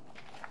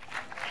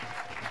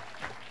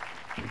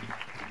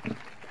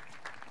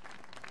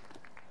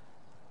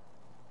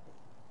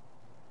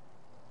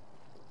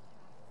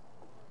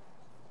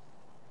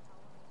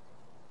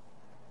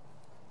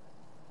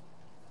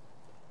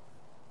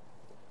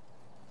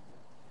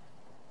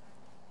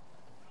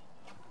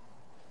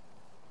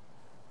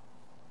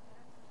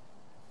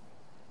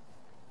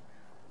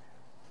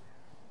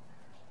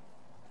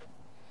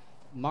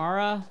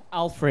 Mara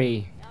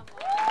Alfrey.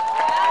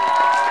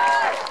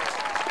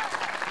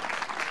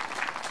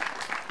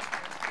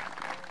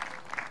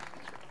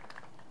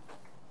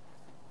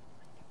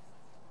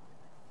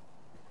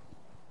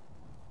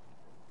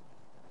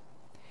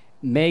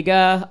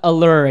 Mega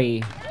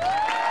Alluri.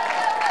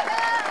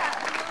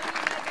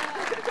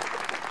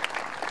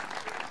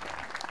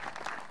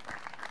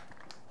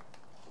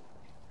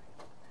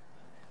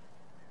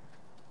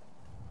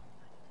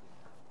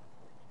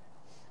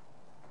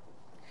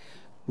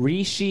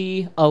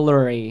 Rishi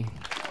Alluri.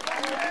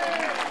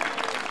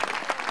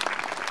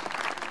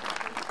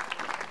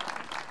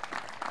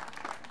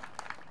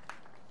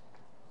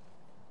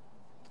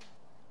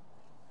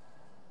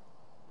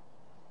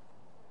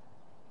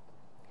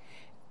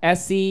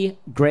 Essie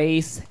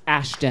Grace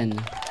Ashton.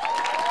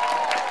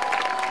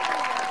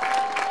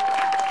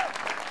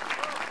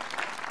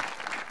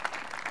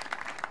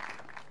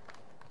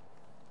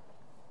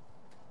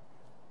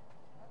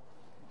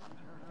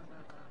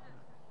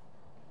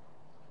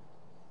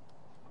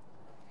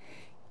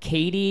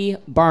 Katie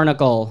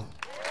Barnacle.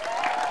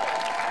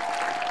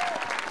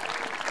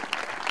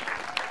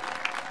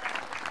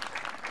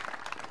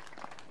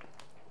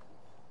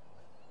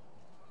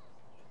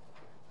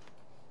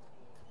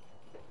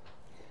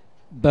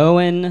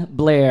 Bowen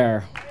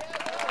Blair.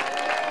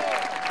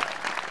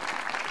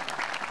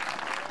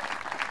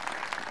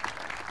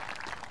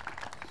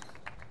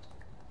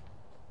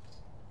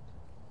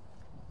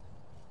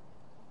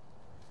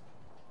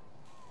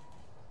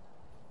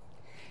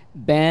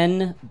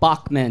 Ben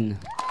Bachman.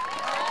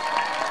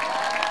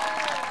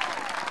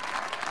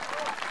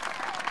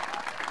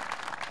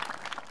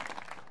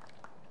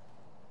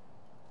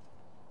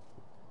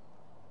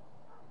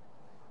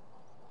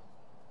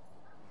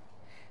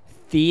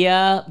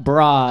 Thea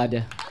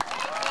Broad.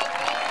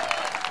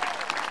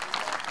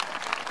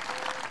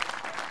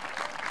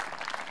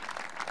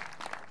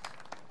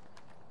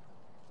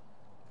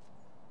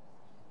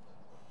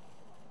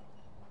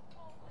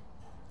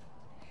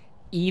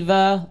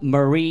 Eva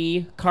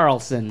Marie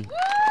Carlson.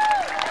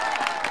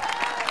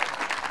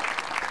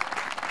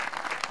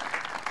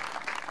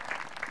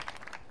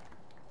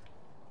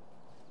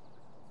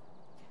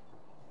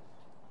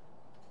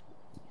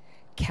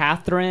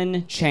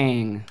 Catherine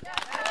Chang.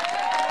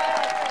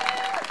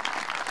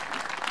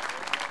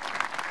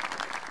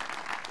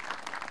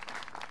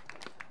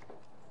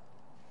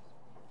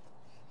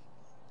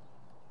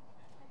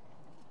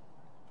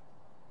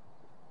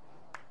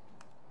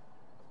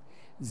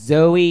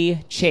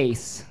 Zoe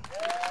Chase.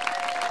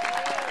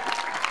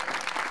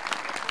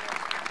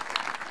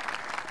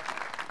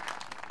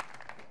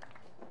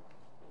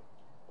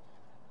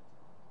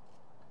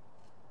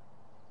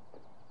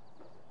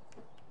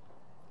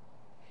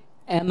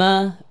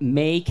 Emma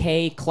May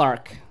K.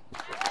 Clark.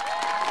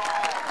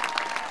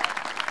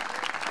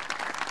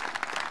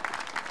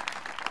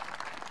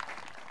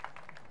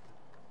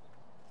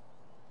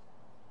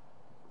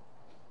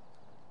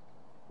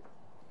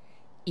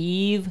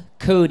 Eve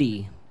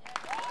Cody.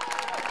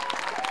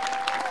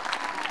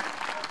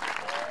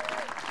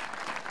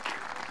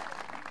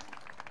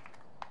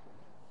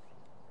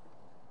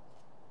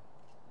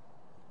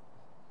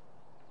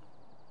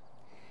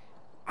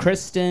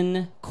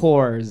 Kristen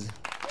Kors.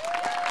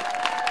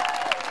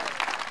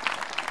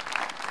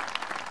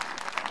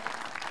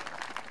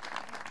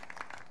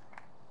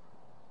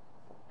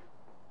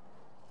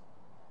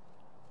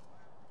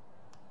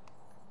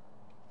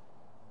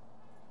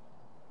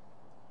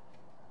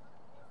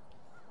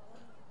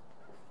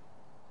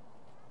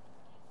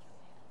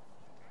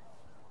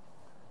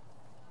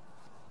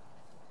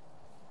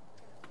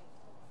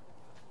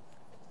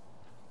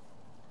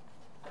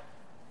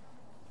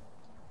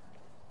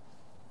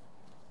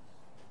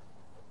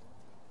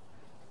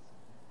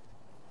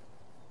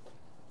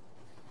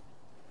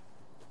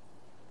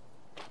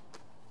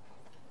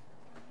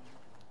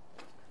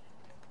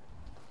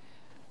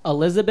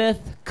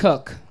 Elizabeth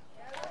Cook.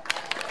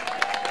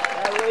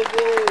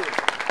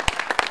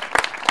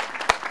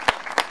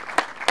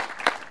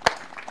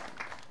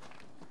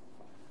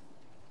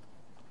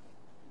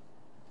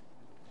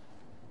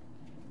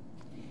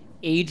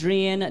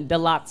 Adrian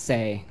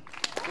Delatse.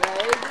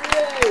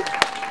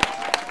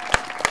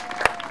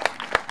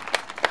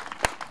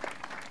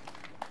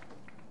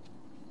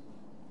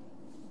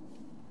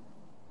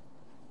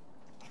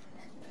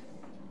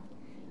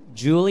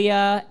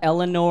 Julia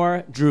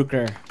Eleanor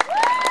Drucker.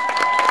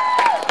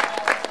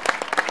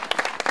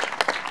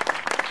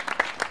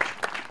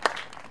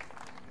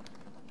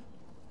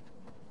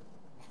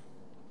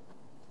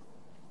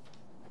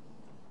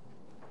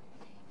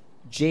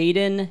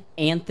 Jaden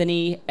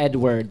Anthony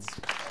Edwards.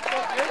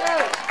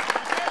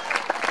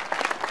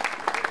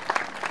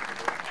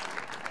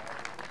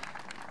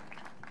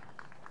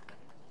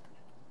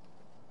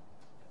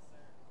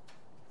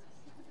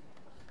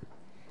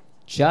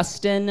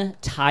 Justin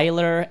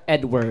Tyler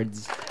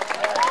Edwards.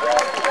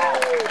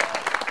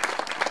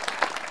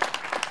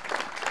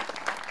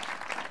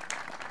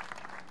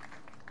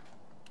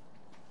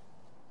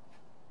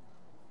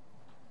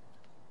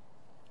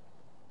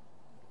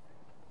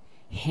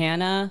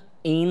 Hannah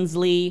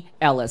Ainsley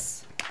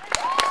Ellis.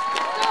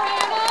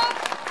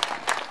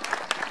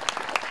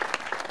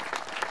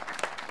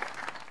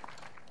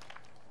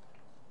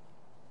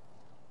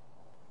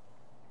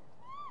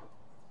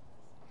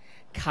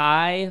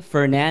 Kai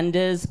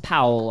Fernandez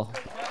Powell.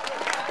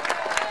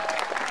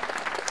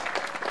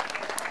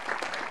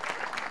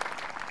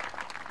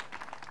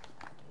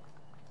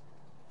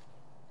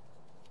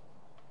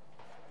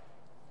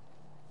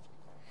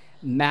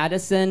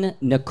 Madison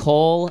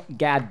Nicole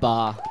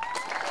Gadbaugh.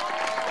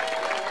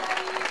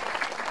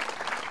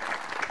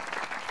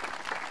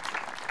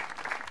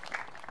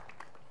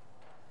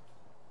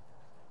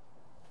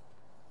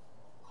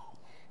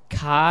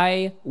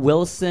 Kai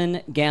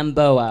Wilson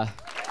Gamboa.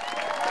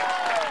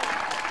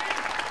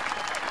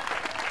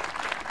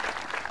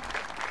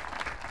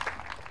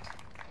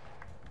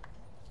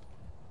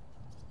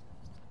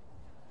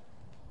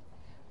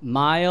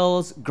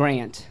 Miles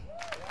Grant.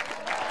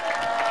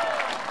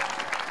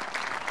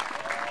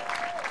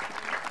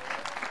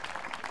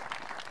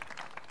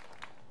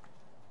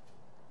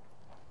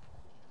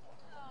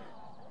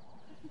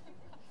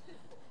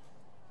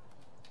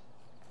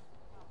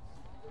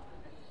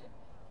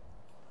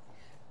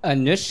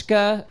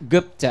 Anushka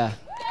Gupta.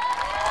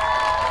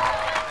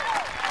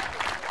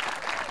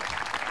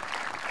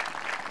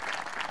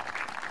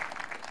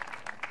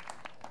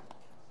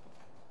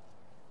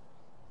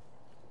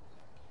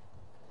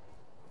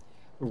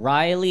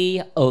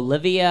 Riley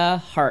Olivia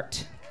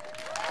Hart.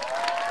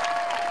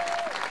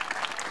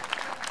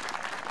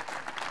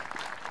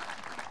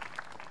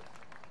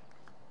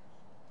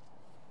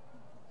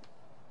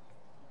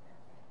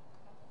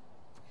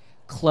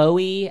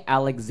 Chloe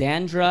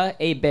Alexandra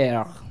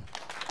Hebert.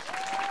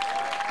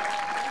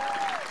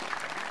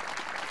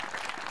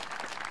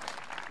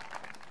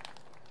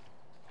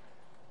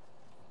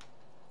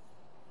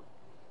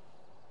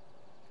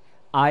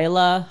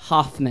 Isla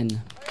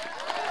Hoffman.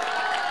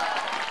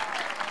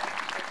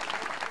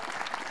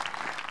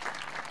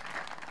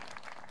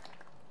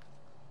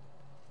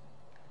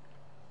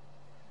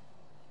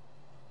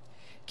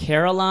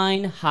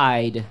 Caroline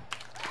Hyde.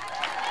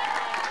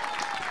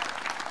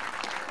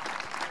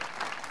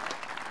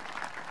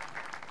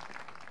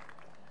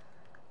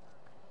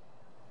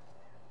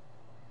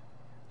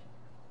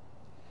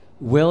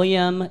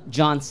 William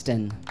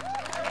Johnston.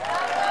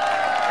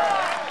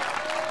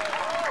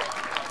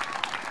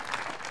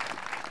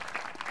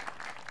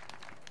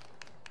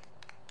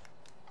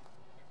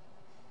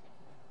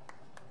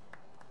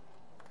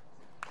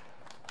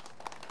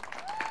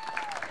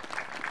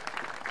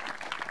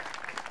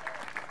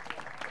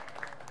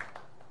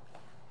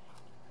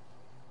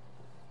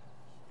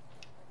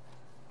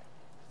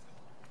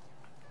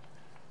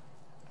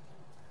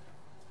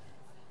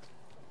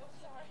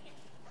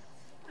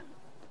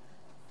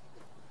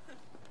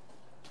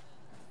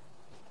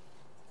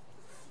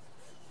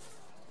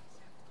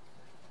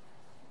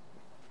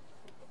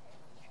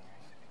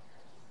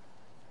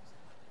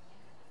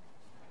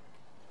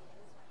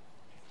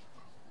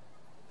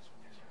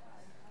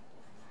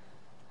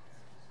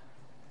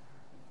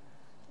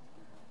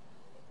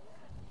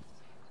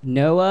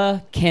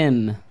 Noah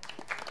Kim.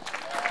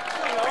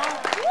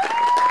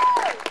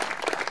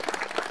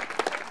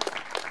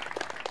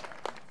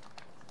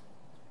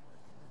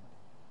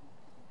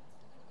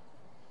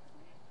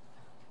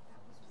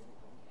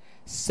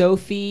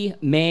 Sophie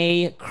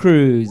May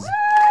Cruz.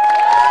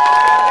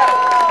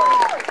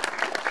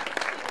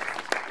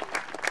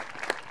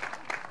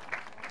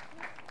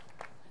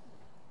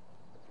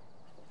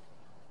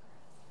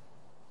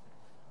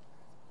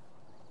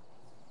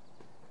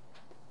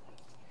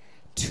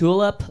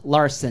 Tulip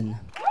Larson.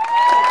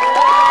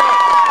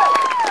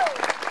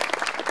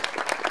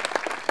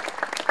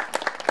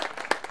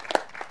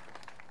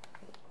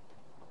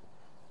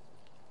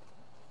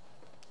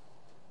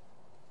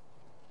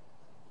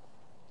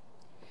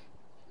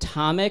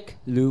 Tamik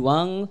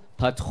Luang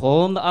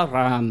Patron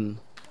Aram.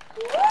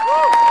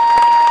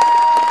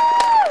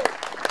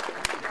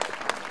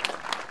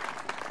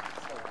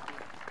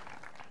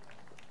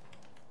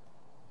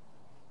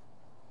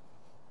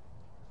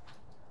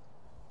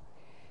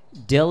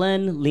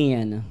 Dylan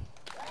Leon.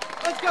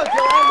 Let's go,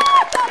 Dylan.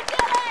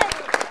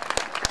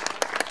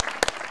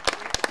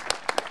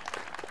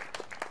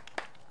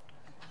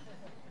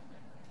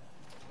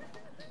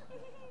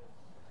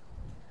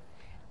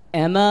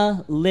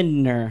 Emma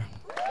Lindner.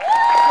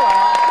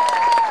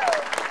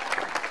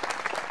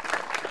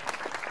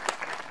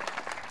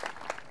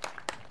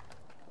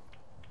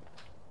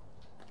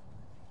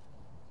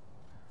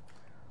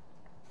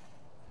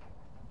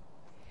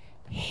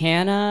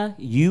 Hannah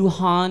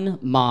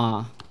Yuhan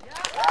Ma.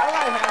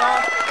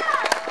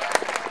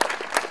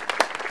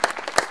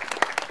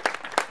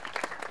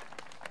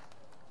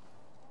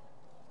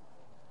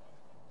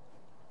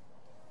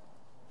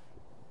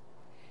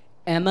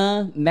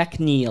 Emma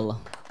McNeil.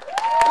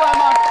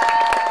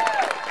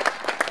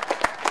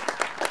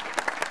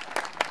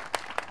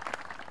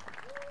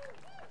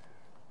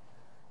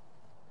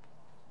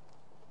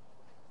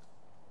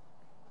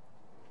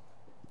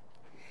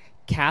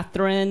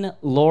 Catherine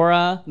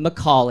Laura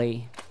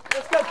McCauley.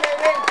 Let's go, Katie.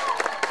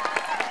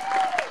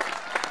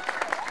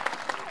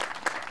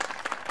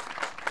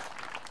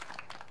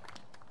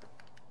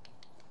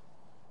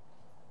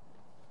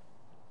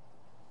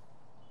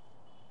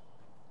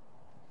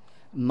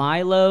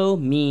 Milo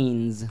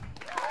Means. All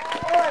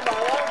right,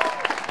 Milo.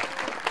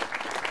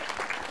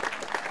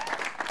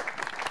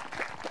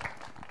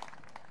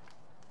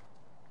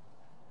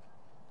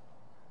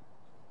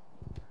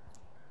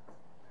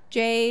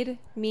 Jade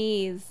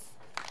Mees.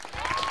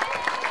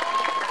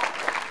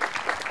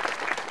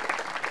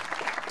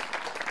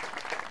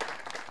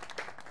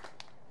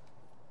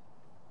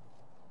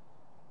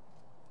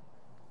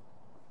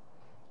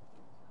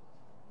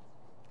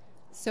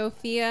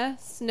 Sophia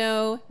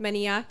Snow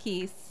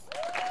Maniakis.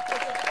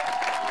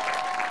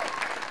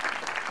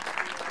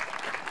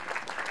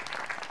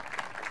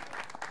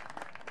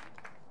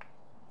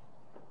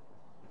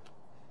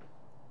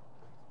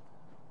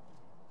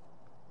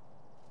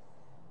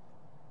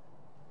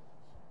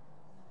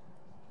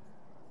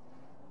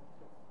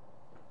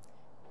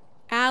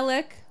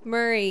 Alec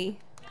Murray.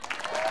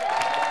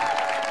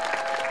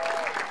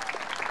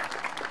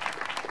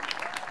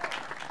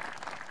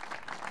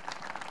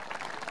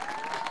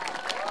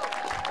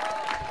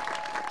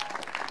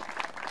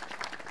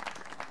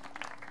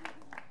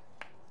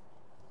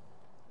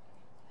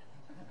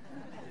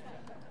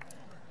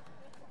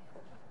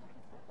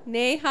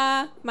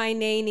 Neha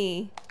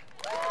Mainani.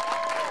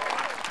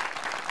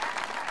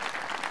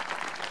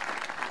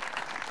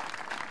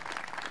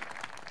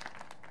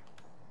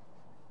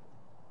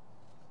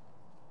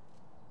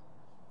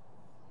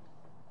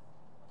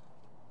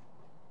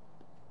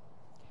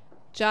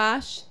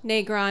 Josh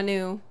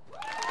Negranu.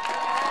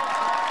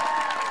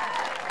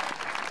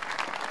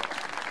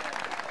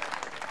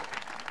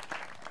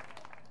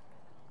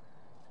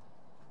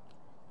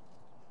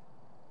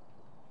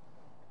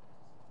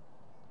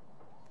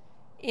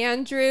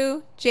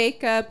 Andrew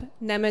Jacob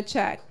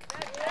Nemechek.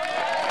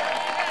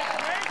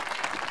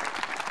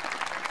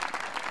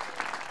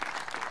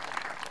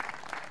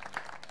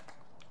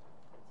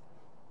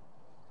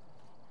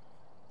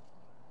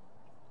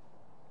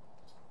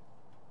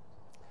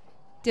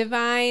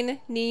 Divine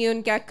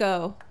Niyun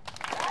Gecko.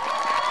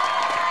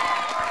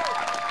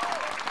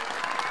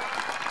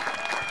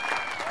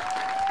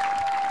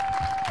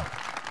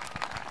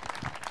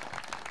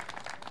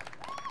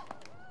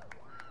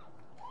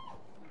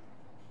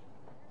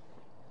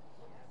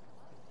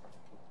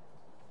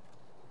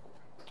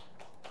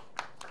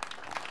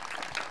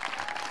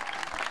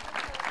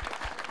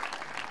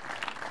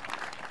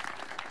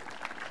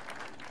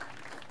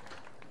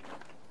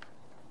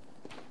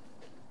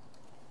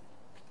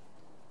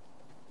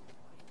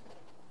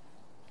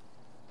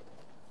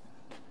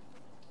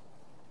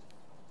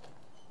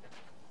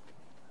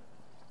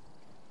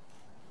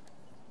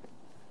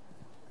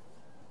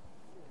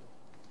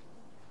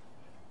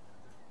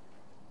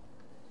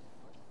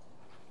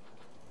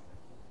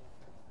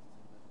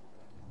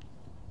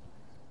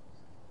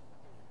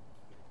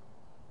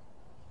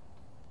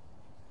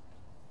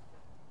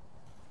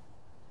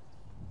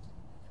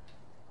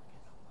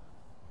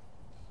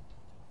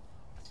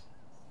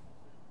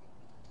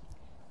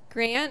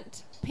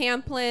 Grant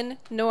Pamplin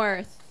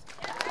North.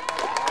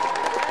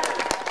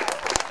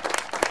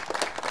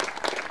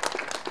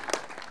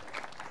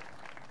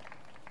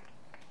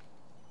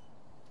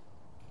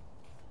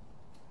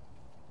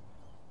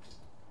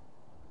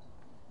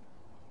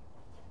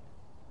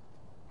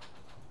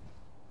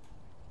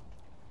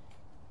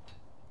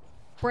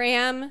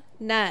 Bram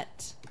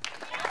Nutt.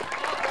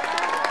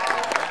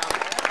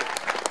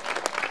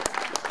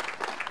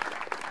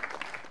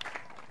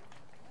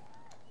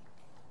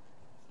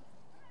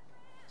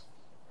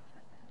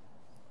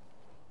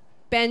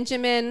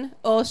 Benjamin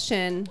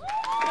Olshin.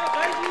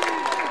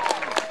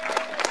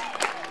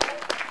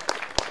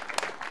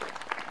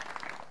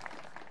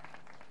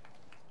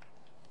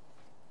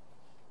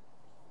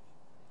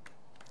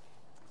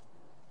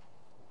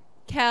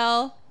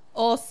 Kel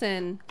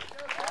Olson.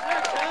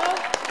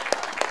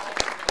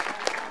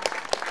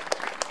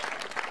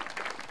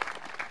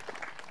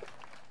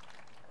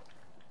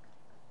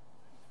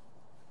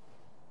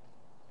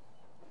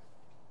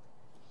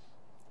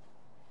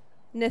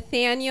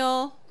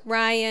 Nathaniel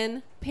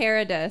Ryan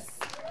Paradis.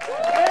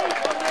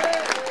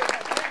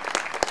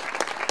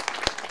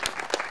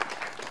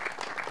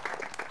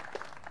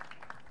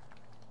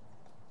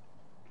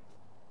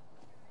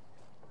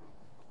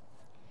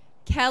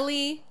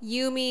 Kelly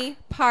Yumi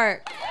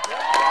Park.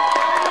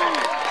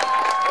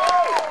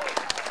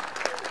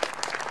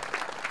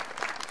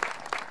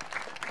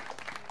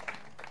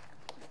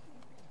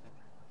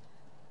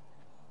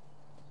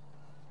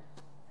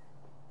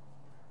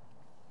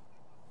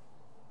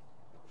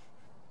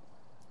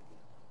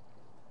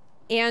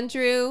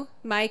 Andrew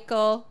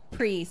Michael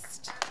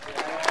Priest.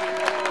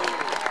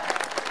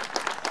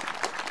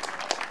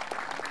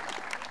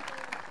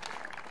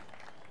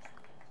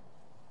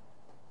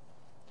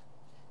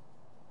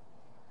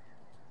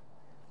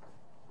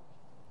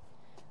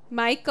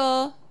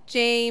 Michael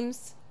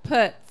James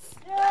Putz.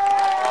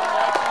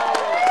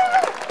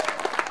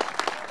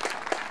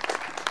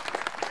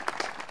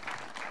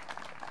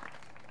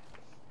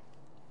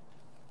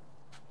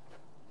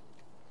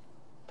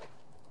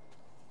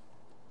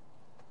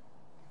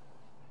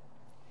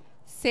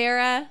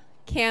 Sarah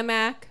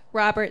Kamak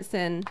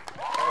Robertson.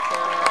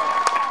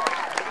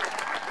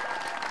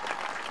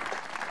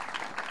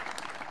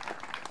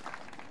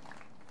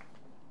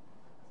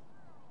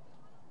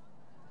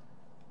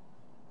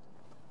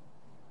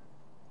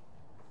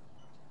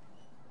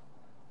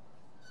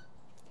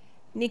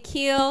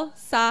 Nikhil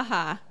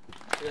Saha.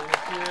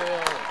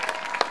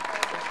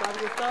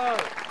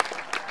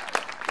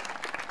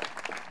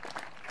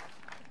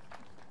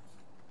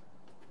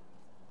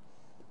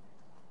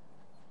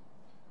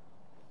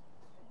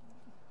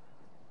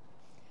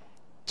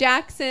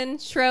 Jackson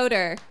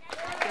Schroeder.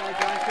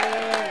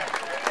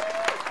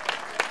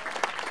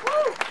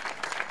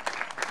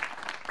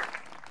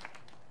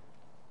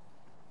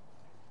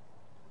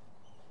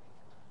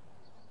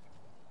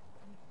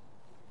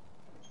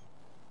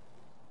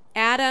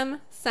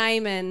 Adam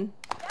Simon.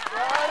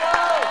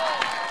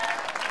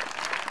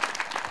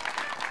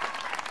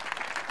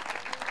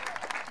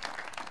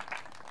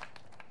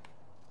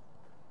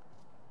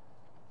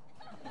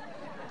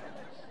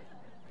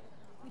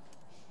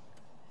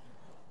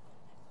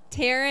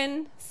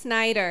 Taryn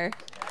Snyder.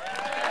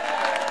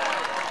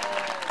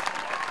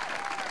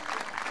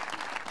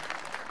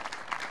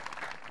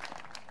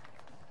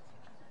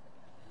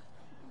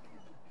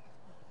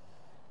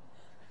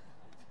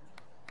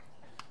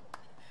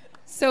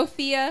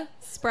 Sophia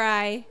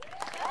Spry.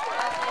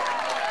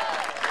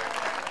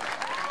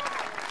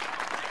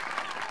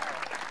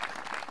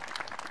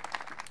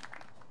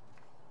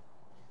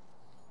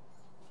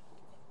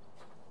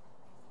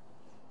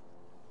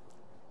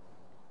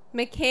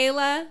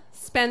 Michaela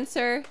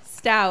Spencer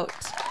Stout.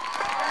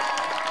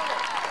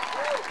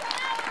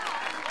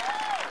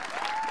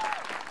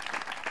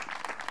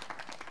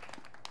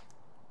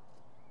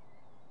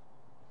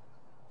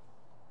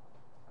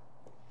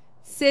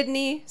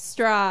 Sydney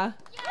Straw.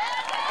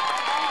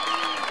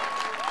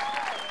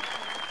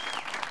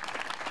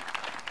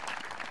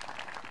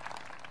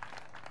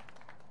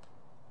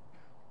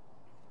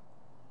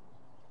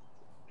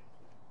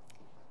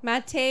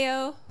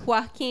 Mateo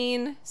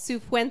Joaquin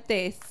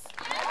Sufuentes.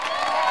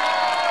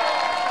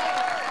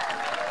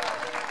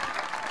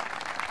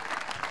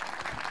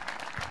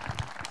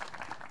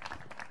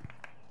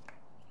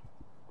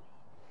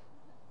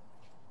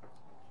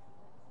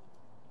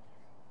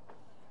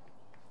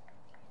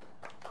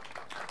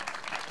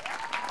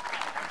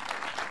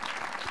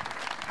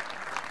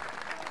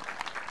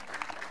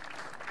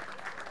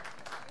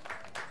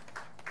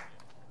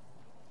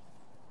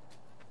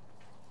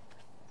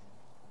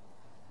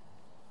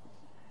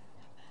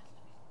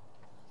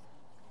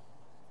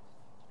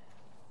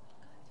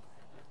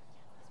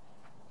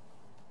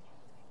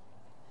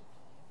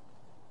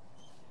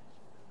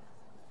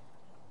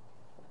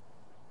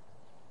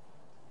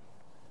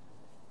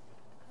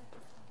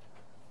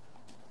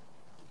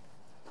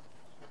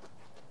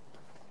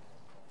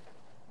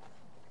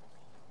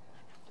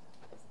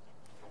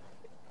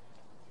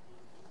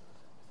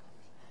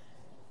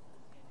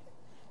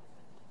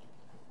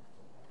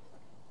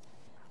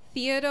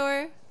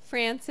 Theodore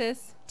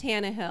Francis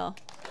Tannehill.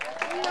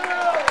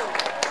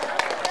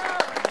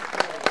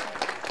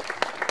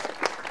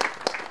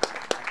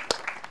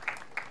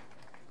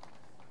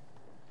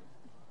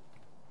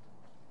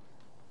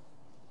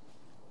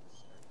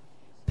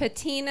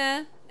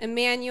 Patina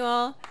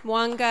Emmanuel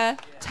Mwanga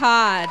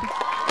Todd.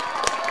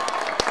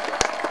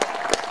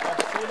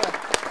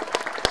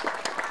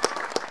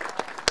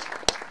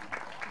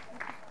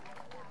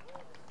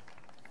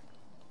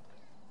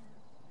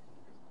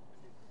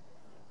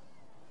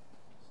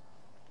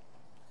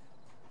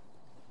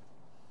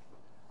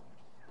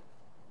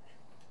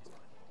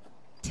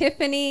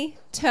 Tiffany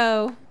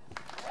Toe.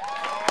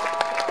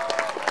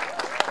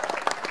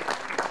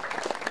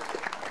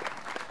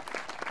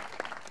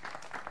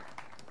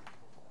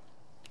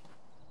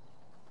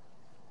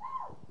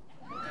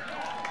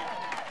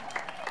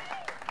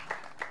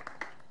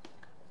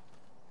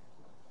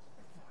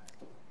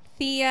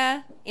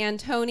 Thea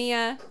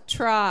Antonia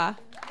Traw.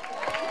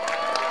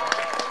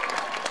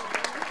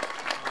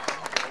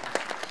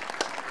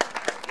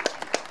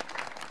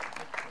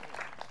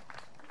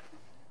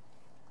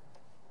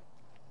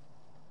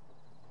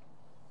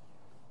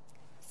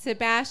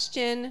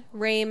 Sebastian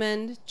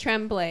Raymond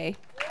Tremblay.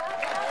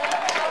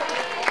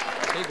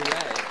 Big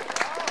Ray.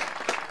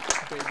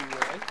 Baby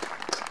Ray.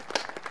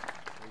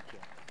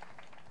 Okay.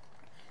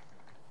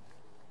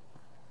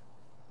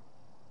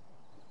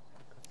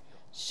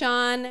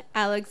 Sean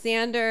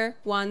Alexander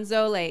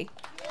Wanzole.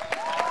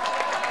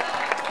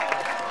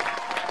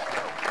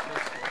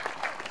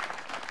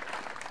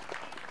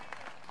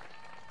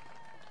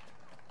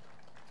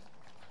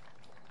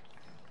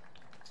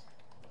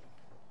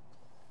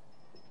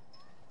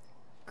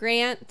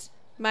 Grant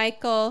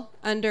Michael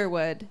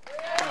Underwood.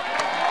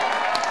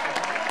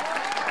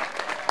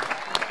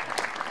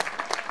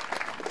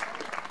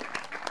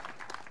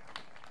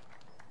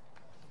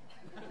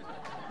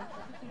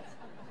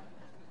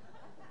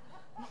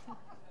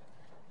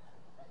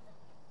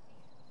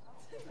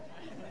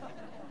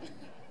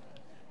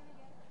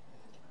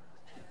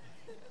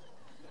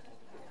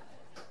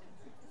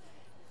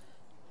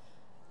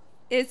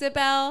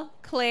 Isabel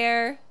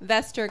Claire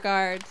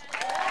Vestergaard.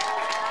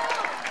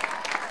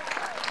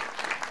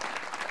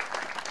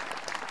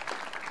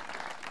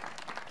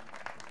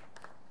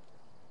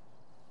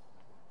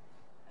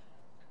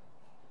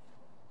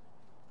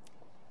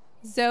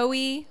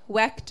 Zoe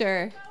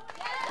Wechter.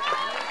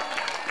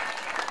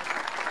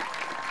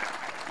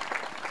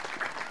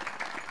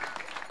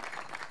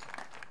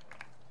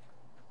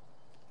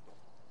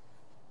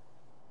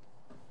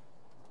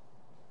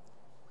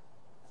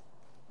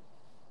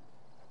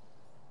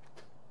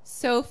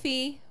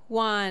 Sophie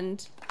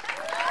Wand.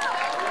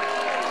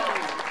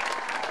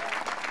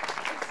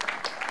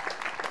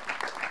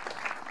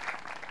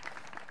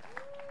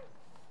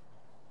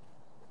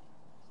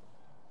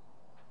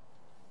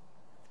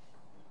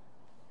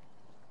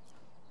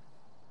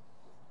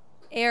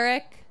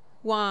 Eric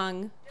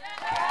Wong.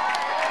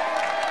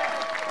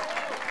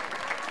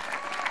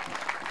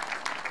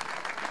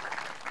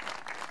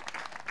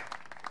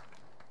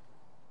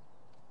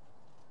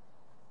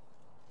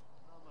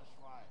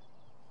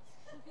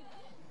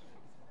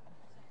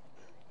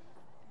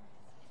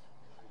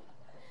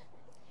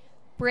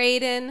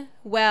 Braden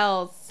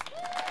Wells.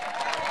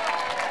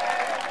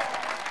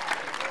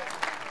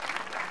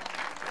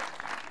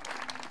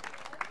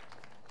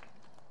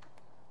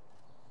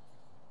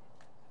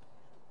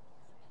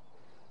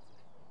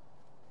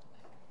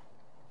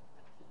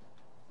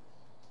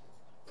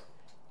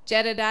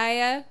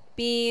 Jedediah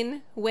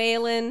Bean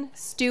Whalen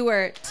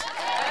Stewart.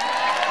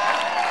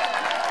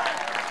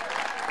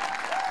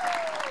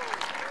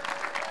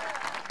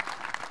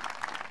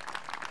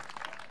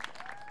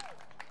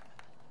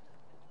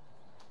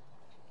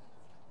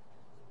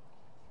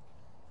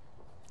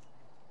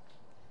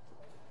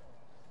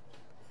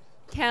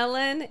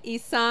 Kellen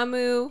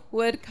Isamu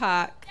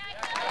Woodcock.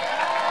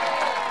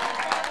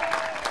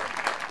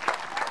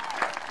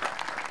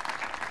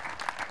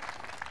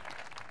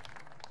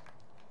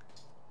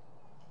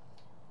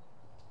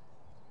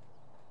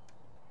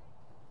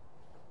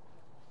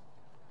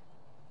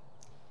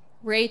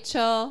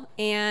 Rachel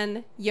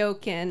Ann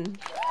Yokin.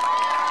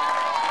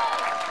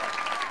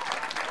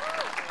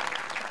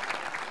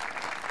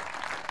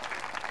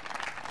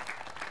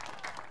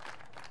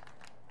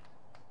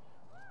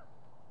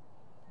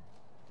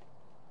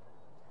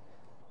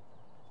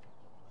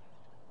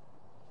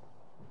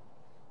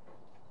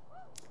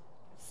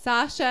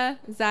 Sasha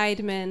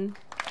Zeidman.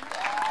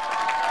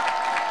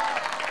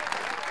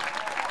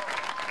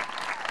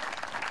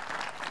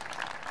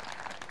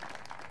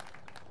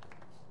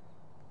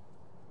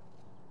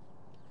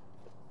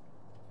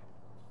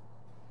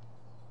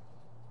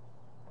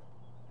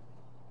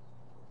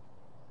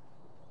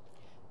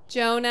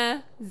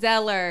 Jonah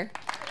Zeller.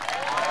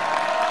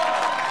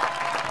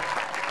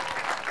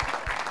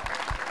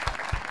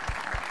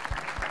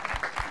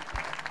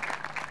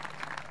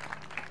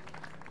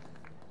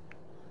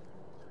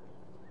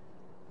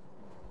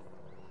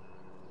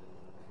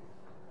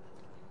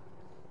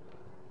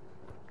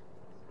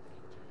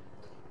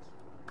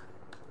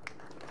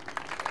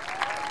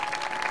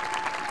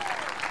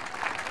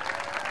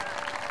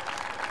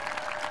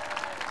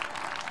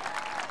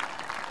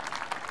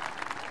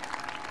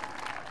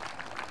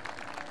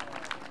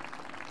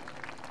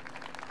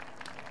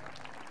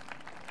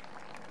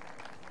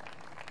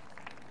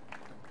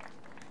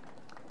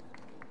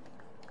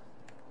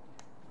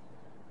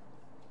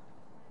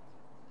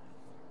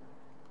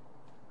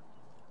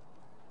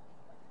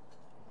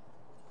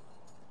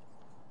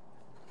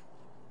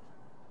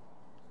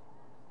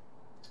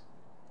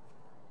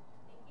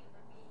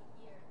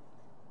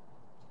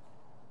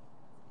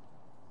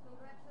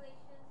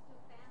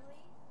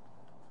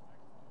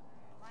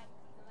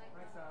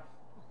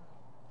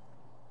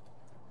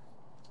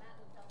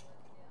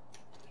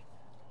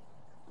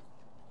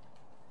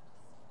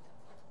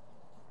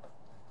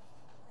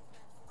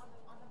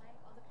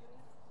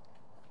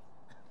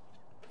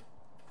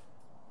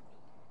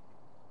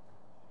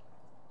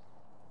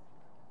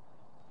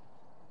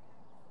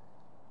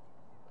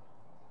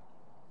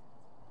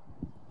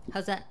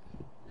 How's that?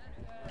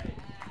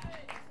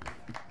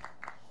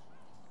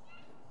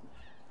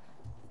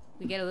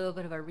 We get a little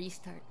bit of a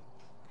restart.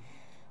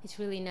 It's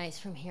really nice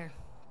from here.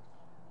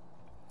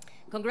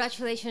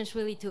 Congratulations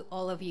really to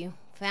all of you,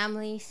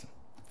 families,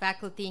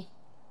 faculty,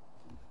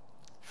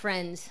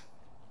 friends.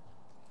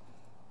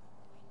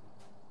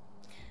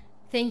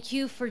 Thank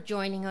you for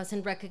joining us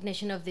in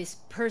recognition of these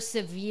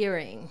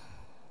persevering,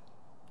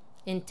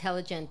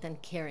 intelligent,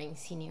 and caring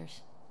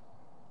seniors.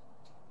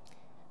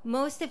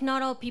 Most, if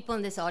not all, people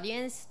in this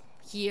audience,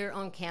 here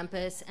on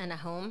campus and at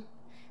home,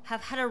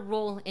 have had a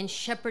role in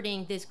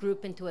shepherding this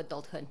group into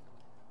adulthood.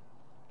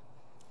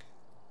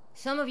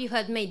 Some of you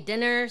have made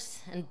dinners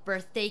and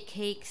birthday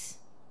cakes.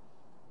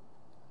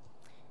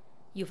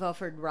 You've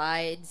offered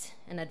rides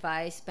and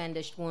advice,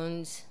 bandaged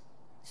wounds,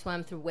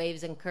 swam through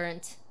waves and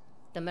currents,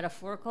 the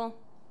metaphorical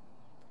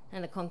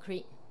and the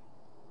concrete.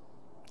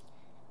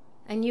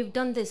 And you've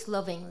done this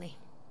lovingly.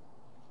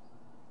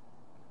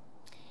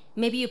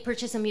 Maybe you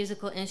purchased a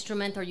musical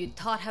instrument, or you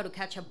taught how to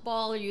catch a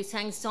ball, or you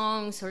sang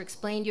songs, or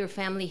explained your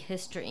family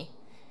history.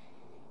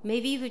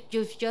 Maybe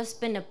you've just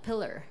been a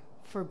pillar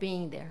for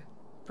being there,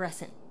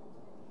 present.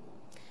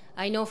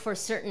 I know for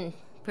certain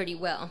pretty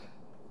well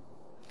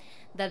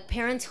that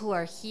parents who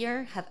are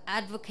here have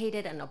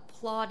advocated and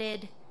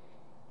applauded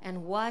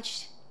and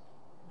watched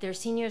their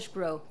seniors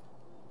grow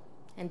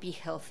and be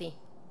healthy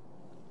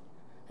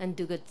and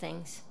do good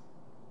things.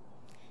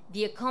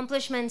 The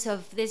accomplishments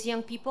of these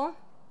young people,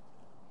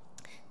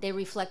 they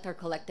reflect our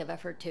collective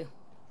effort too.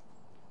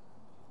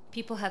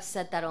 People have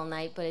said that all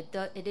night, but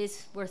it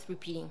is worth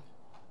repeating.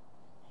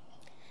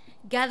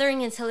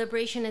 Gathering and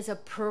celebration is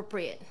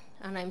appropriate,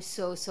 and I'm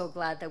so, so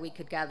glad that we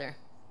could gather.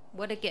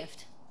 What a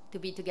gift to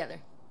be together.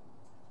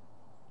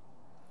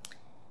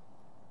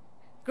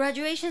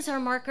 Graduations are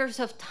markers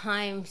of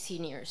time,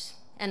 seniors,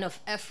 and of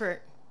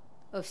effort,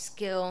 of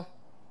skill,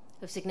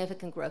 of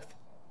significant growth.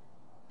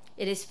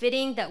 It is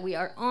fitting that we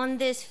are on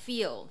this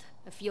field,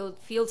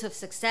 fields of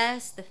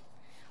success,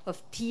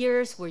 of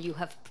tears, where you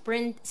have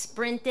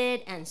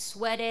sprinted and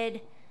sweated,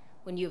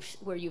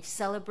 where you've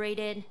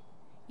celebrated,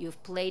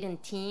 you've played in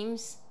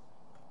teams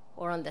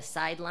or on the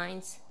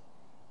sidelines.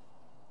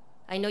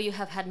 I know you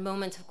have had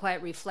moments of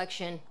quiet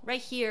reflection right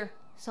here,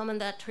 some in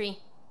that tree.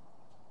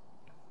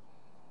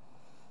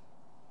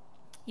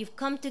 You've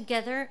come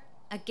together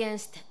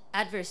against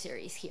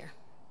adversaries here,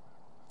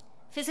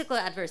 physical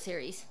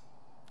adversaries,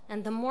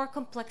 and the more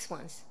complex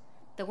ones,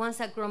 the ones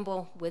that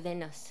grumble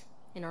within us,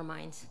 in our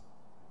minds.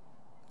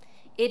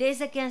 It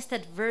is against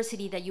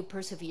adversity that you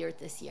persevered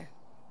this year.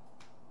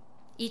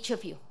 Each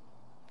of you,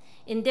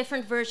 in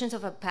different versions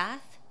of a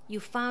path, you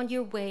found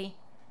your way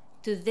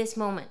to this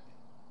moment.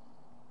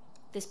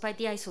 Despite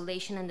the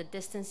isolation and the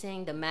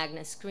distancing, the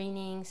magnet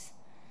screenings,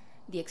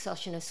 the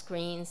exhaustion of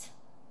screens,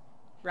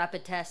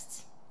 rapid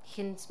tests,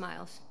 hidden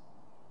smiles.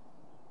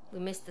 We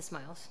missed the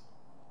smiles.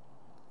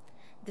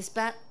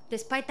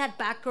 Despite that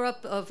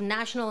backdrop of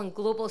national and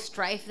global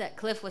strife that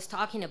Cliff was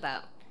talking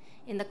about,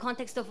 in the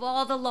context of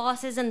all the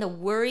losses and the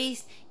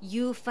worries,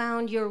 you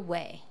found your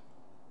way.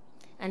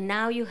 And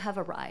now you have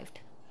arrived.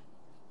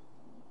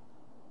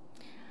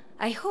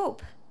 I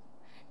hope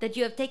that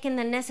you have taken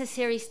the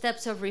necessary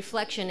steps of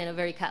reflection in a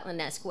very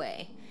Catlin-esque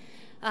way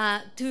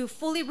to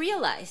fully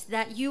realize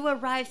that you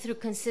arrived through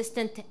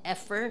consistent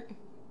effort,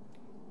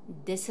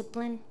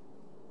 discipline,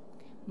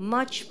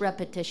 much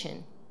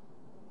repetition,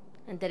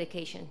 and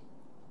dedication.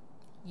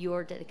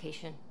 Your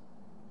dedication.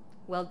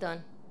 Well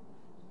done.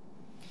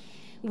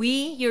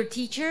 We, your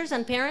teachers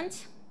and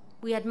parents,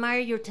 we admire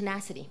your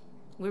tenacity.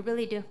 We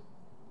really do.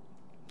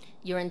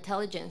 Your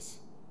intelligence.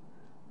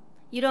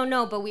 You don't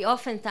know, but we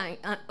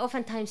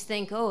oftentimes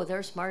think, oh,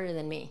 they're smarter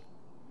than me.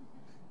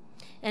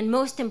 And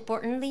most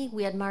importantly,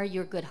 we admire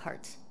your good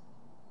hearts.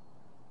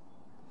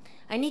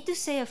 I need to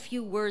say a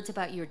few words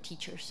about your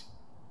teachers.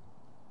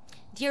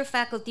 Dear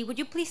faculty, would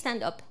you please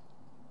stand up?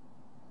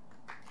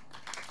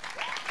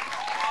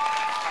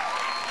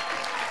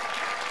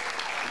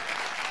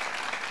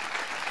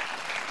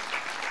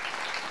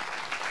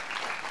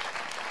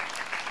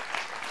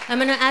 I'm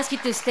going to ask you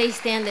to stay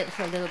standing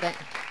for a little bit.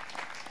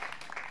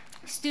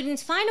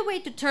 Students, find a way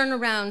to turn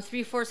around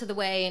 3/4 of the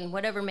way in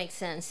whatever makes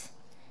sense,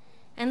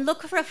 and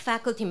look for a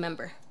faculty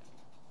member.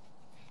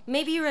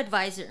 Maybe your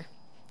advisor.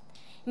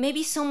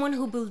 Maybe someone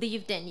who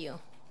believed in you,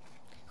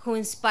 who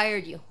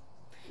inspired you,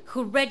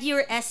 who read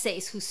your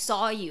essays, who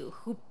saw you,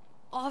 who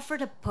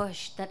offered a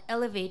push that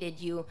elevated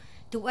you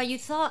to what you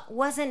thought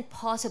wasn't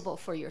possible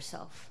for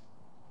yourself.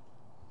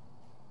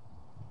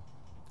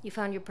 You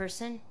found your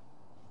person?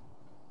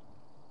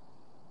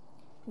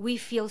 We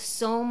feel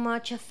so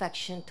much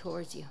affection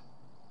towards you.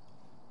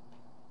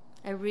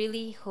 I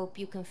really hope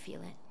you can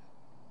feel it.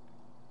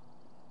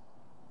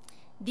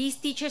 These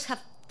teachers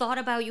have thought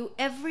about you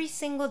every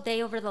single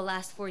day over the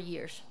last 4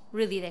 years.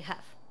 Really, they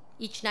have.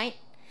 Each night,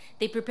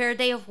 they prepare a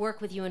day of work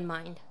with you in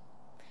mind.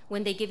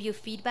 When they give you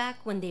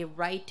feedback, when they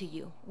write to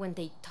you, when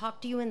they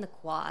talk to you in the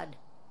quad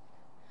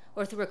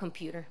or through a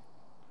computer,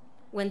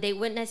 when they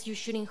witness you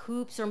shooting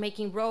hoops or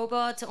making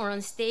robots or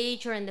on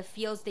stage or in the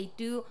fields, they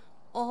do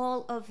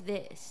all of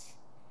this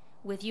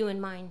with you in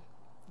mind.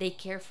 They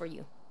care for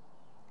you.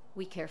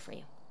 We care for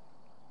you.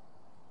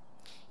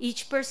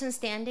 Each person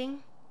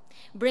standing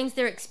brings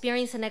their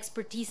experience and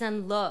expertise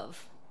and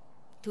love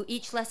to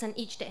each lesson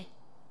each day.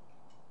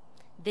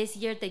 This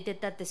year, they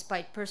did that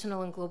despite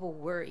personal and global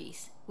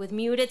worries, with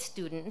muted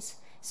students,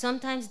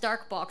 sometimes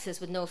dark boxes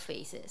with no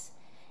faces,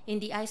 in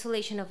the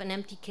isolation of an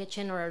empty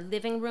kitchen or a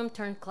living room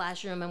turned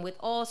classroom, and with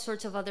all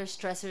sorts of other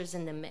stressors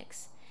in the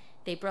mix.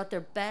 They brought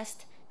their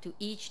best to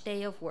each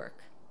day of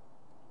work.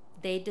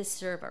 They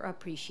deserve our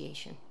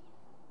appreciation.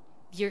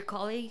 Dear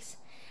colleagues,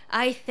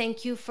 I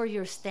thank you for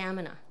your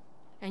stamina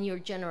and your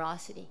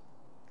generosity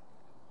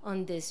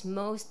on this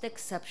most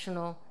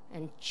exceptional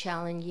and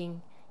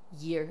challenging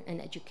year in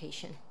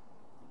education.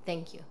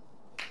 Thank you.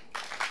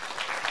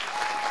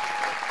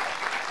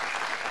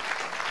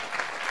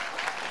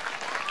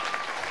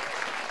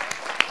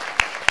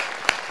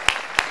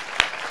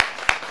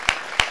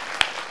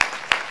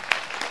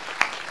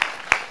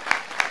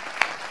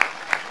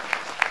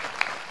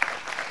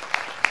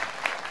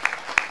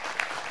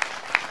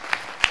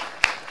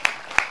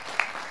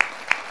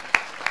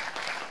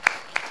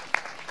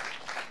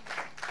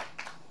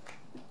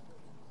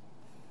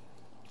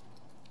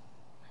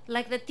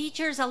 Like the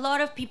teachers, a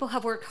lot of people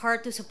have worked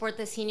hard to support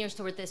the seniors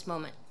toward this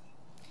moment.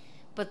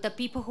 But the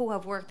people who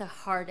have worked the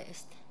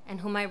hardest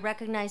and whom I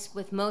recognize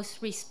with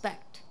most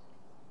respect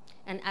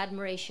and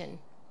admiration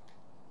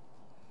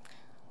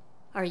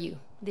are you,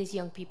 these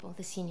young people,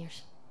 the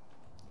seniors.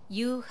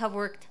 You have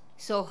worked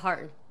so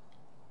hard.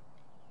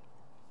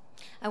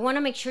 I want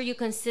to make sure you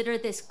consider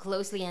this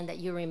closely and that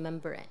you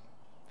remember it.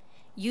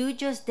 You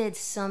just did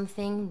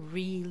something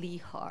really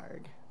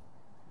hard.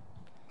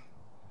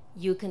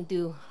 You can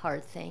do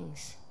hard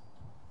things.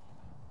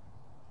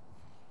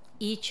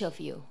 Each of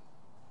you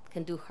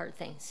can do hard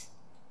things.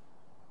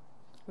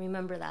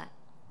 Remember that.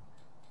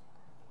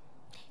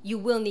 You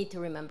will need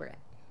to remember it.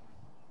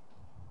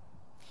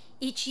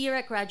 Each year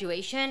at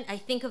graduation, I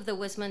think of the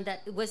wisdom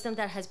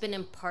that has been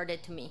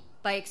imparted to me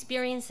by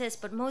experiences,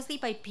 but mostly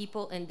by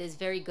people in this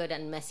very good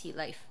and messy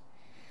life.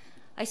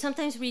 I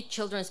sometimes read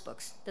children's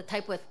books, the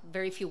type with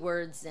very few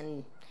words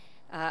and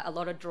a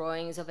lot of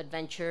drawings of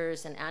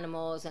adventures and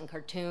animals and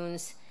cartoon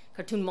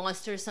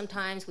monsters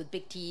sometimes with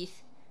big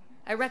teeth.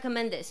 I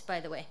recommend this, by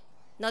the way,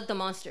 not the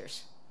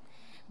monsters,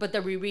 but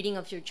the rereading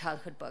of your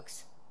childhood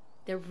books.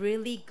 They're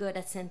really good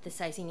at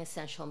synthesizing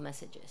essential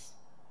messages.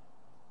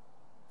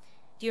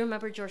 Do you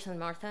remember George and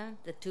Martha,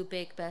 the two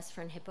big best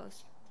friend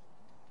hippos?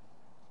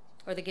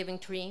 Or the giving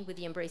tree with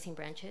the embracing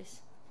branches?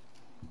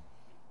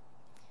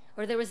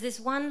 Or there was this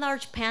one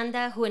large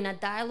panda who, in a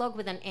dialogue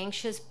with an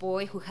anxious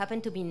boy who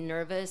happened to be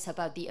nervous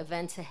about the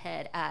events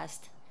ahead,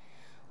 asked,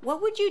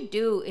 "What would you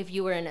do if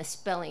you were in a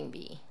spelling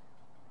bee?"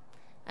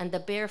 And the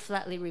bear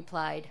flatly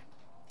replied,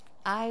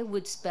 "I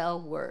would spell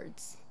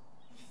words."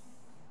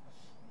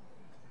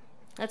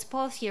 Let's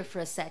pause here for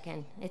a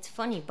second. It's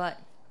funny, but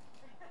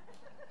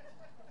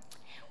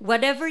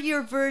whatever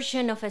your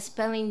version of a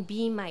spelling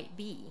bee might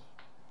be,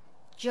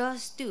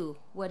 just do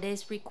what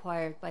is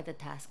required by the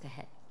task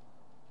ahead.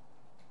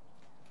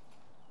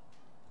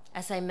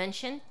 As I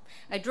mentioned,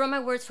 I draw my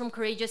words from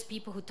courageous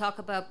people who talk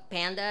about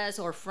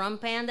pandas or from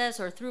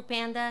pandas or through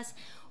pandas,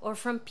 or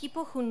from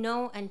people who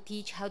know and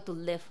teach how to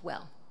live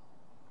well.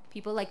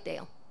 People like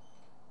Dale.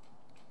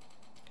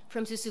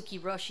 From Suzuki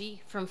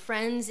Roshi, from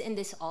friends in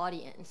this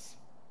audience.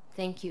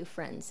 Thank you,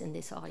 friends in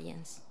this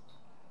audience.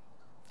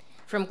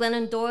 From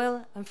Glennon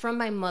Doyle and from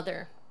my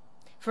mother.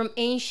 From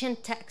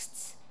ancient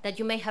texts that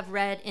you may have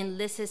read in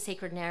Liz's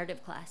sacred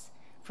narrative class,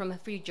 from a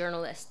few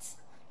journalists,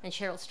 and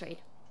Cheryl Strayed.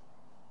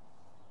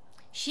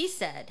 She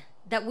said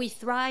that we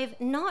thrive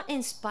not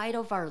in spite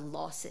of our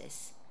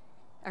losses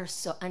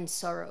and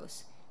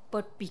sorrows,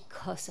 but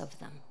because of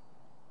them.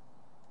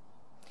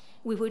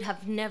 We would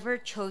have never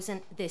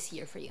chosen this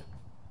year for you.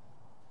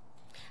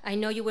 I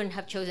know you wouldn't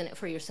have chosen it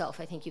for yourself.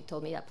 I think you've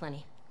told me that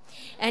plenty.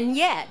 And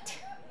yet,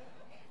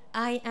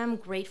 I am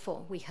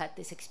grateful we had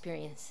this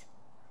experience.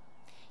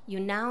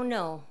 You now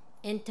know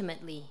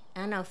intimately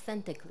and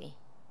authentically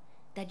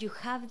that you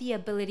have the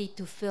ability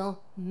to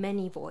fill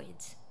many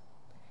voids.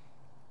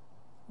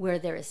 Where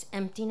there is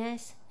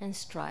emptiness and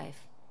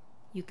strife,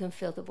 you can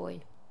fill the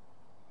void.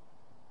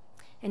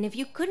 And if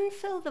you couldn't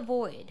fill the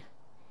void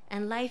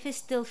and life is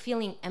still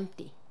feeling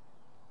empty,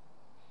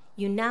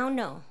 you now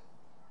know,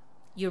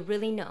 you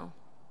really know,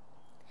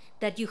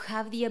 that you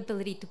have the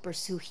ability to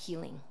pursue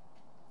healing.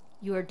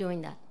 You are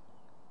doing that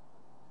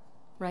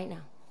right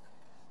now.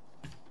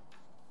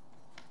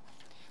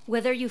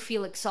 Whether you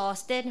feel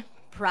exhausted,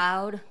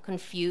 proud,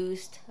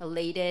 confused,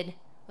 elated,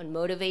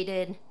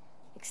 unmotivated,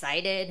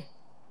 excited,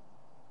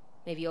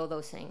 maybe all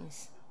those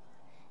things.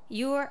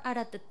 You are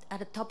at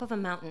the top of a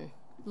mountain,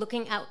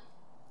 looking out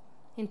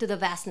into the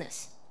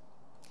vastness,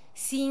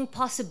 seeing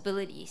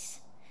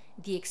possibilities,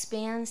 the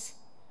expanse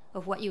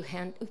of what you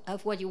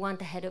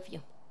want ahead of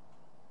you.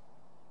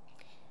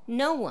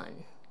 No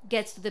one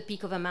gets to the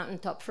peak of a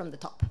mountaintop from the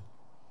top.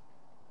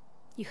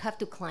 You have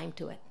to climb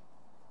to it.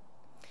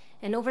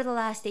 And over the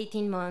last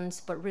 18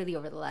 months, but really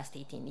over the last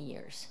 18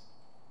 years,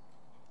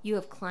 you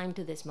have climbed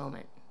to this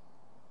moment.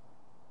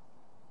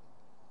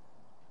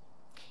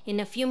 In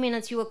a few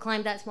minutes, you will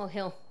climb that small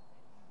hill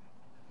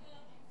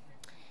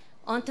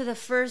onto the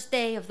first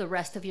day of the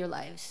rest of your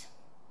lives.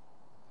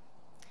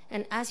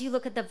 And as you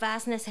look at the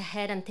vastness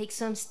ahead and take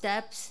some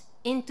steps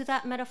into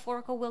that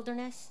metaphorical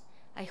wilderness,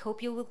 I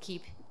hope you will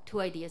keep two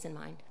ideas in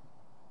mind.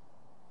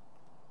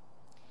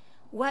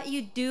 What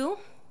you do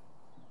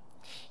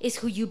is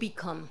who you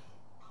become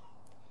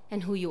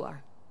and who you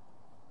are.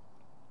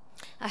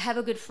 I have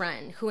a good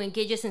friend who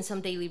engages in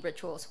some daily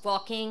rituals,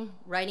 walking,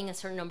 writing a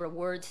certain number of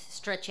words,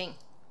 stretching.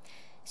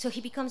 So he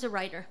becomes a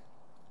writer,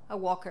 a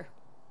walker,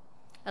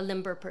 a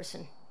limber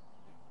person.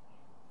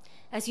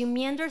 As you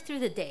meander through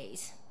the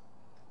days,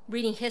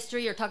 reading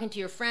history or talking to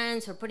your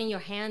friends or putting your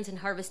hands in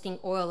harvesting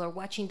oil or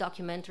watching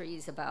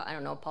documentaries about, I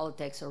don't know,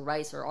 politics or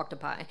rice or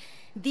octopi,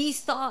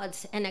 these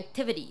thoughts and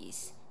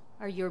activities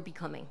are your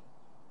becoming.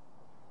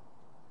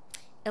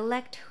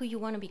 Elect who you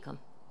want to become.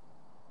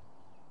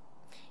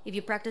 If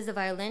you practice the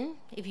violin,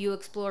 if you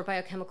explore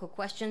biochemical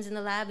questions in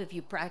the lab, if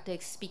you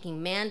practice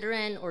speaking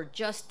Mandarin or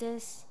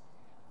justice,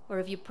 or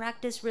if you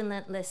practice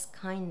relentless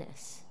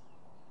kindness,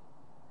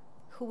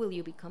 who will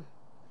you become?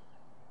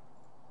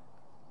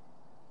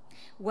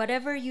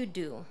 Whatever you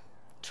do,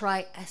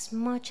 try as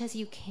much as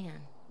you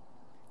can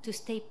to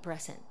stay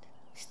present,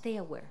 stay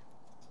aware,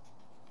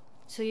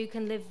 so you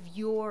can live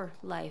your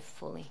life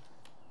fully.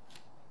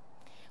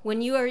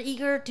 When you are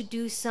eager to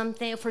do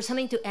something, for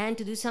something to end,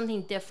 to do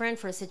something different,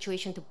 for a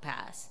situation to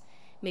pass,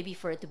 maybe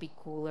for it to be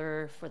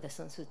cooler, for the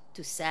sun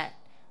to set,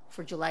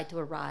 for July to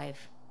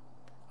arrive,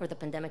 or the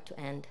pandemic to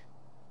end,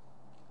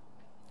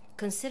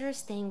 consider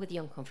staying with the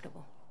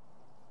uncomfortable.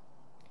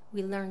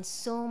 We learn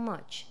so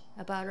much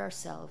about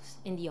ourselves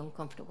in the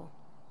uncomfortable.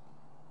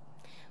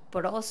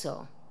 But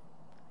also,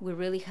 we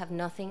really have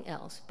nothing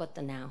else but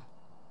the now.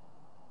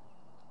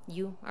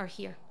 You are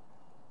here.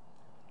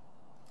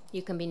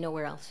 You can be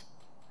nowhere else.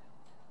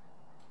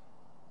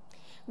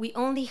 We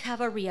only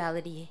have a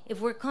reality. If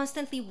we're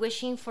constantly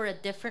wishing for a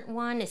different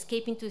one,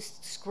 escaping to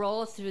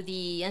scroll through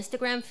the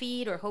Instagram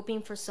feed, or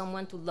hoping for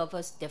someone to love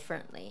us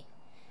differently,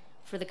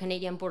 for the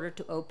Canadian border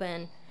to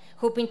open,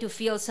 hoping to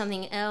feel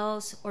something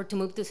else, or to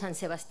move to San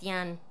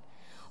Sebastian,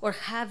 or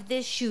have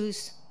these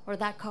shoes or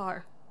that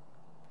car,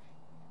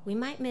 we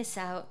might miss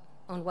out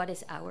on what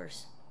is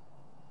ours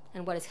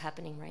and what is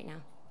happening right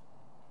now.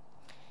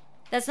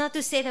 That's not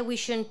to say that we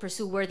shouldn't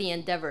pursue worthy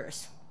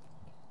endeavors.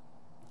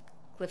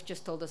 Cliff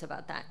just told us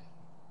about that.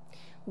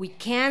 We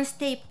can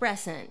stay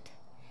present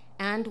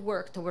and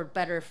work toward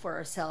better for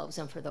ourselves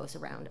and for those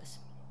around us.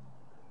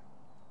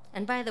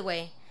 And by the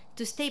way,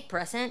 to stay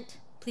present,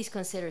 please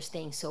consider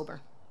staying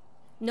sober.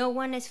 No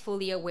one is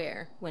fully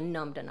aware when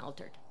numbed and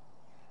altered.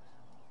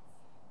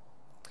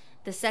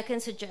 The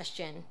second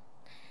suggestion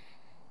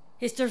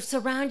is to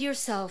surround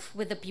yourself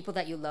with the people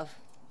that you love.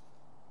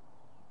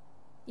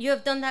 You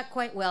have done that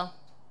quite well,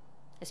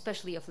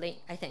 especially of late,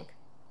 I think.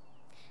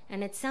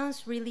 And it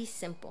sounds really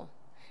simple,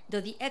 though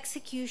the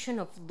execution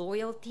of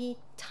loyalty,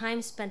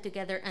 time spent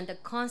together, and the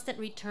constant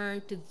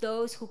return to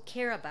those who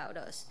care about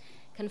us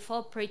can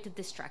fall prey to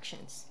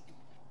distractions.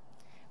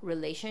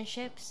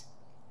 Relationships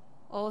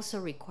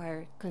also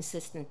require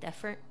consistent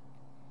effort,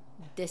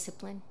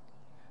 discipline,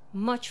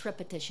 much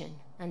repetition,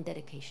 and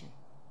dedication.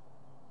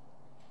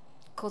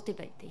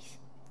 Cultivate these,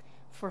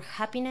 for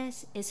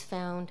happiness is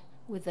found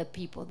with the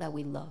people that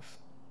we love.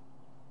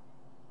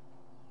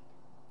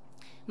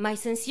 My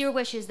sincere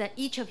wish is that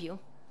each of you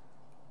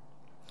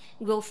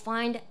will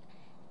find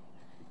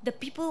the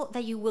people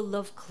that you will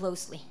love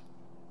closely,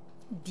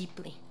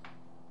 deeply,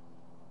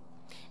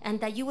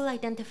 and that you will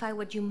identify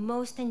what you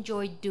most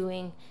enjoy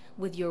doing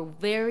with your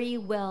very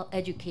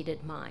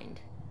well-educated mind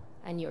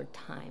and your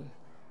time.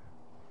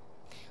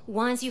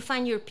 Once you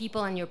find your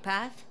people and your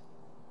path,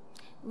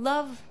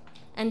 love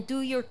and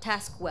do your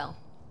task well.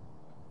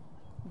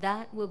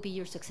 That will be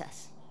your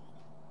success.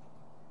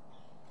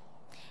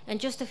 And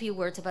just a few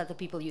words about the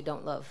people you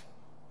don't love.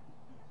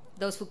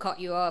 Those who cut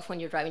you off when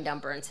you're driving down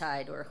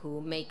Burnside, or who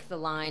make the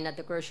line at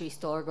the grocery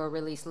store go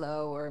really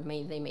slow, or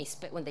they may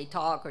spit when they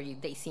talk, or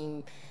they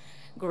seem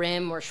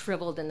grim or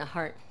shriveled in the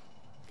heart.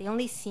 They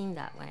only seem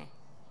that way.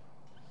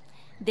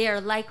 They are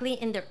likely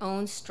in their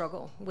own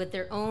struggle, with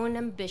their own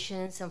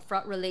ambitions and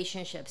fraught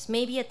relationships,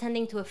 maybe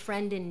attending to a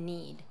friend in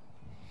need,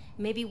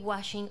 maybe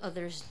washing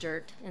others'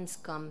 dirt and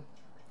scum,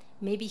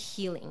 maybe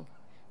healing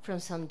from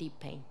some deep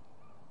pain.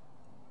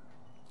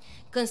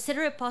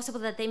 Consider it possible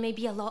that they may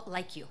be a lot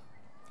like you,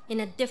 in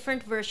a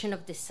different version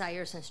of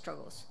desires and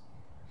struggles.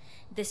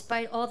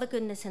 Despite all the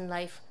goodness in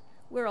life,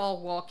 we're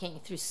all walking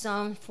through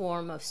some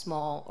form of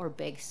small or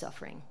big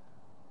suffering.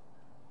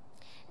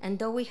 And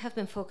though we have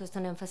been focused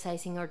on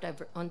emphasizing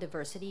on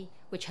diversity,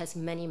 which has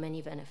many,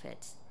 many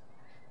benefits,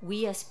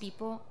 we as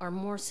people are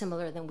more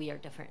similar than we are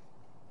different.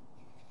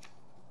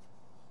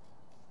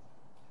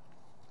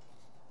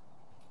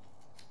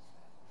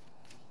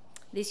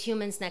 These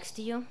humans next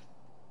to you,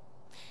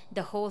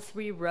 the whole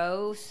 3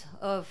 rows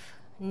of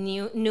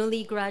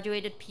newly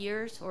graduated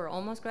peers, or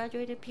almost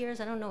graduated peers,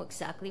 I don't know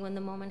exactly when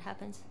the moment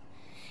happens,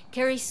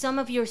 carry some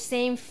of your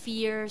same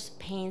fears,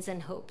 pains,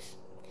 and hopes.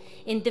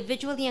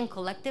 Individually and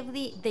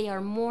collectively, they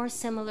are more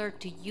similar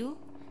to you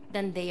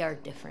than they are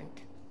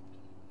different.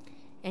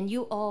 And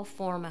you all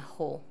form a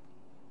whole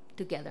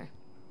together.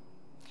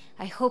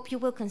 I hope you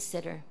will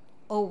consider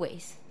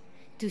always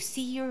to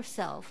see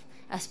yourself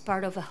as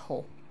part of a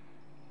whole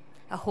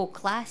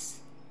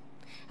class,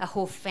 a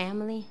whole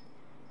family,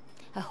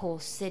 a whole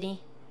city,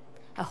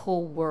 a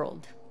whole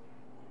world.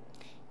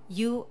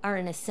 You are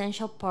an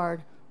essential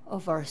part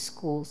of our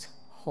school's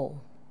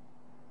whole.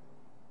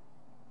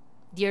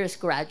 Dearest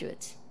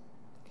graduates,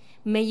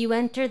 may you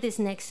enter this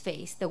next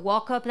phase, the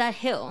walk up that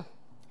hill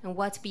and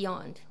what's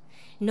beyond,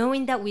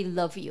 knowing that we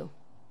love you,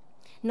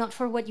 not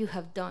for what you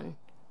have done,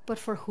 but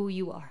for who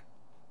you are.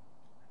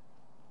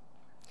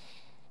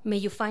 May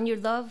you find your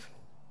love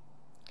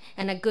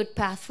and a good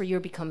path for your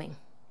becoming.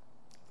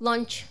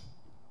 Launch,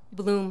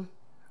 bloom,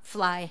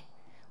 fly.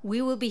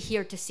 We will be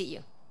here to see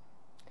you.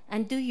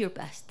 And do your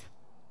best.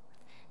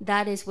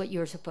 That is what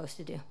you're supposed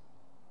to do.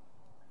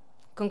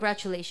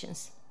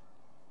 Congratulations.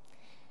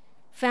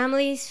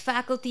 Families,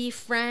 faculty,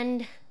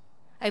 friend,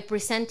 I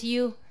present to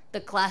you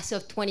the class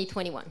of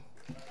 2021.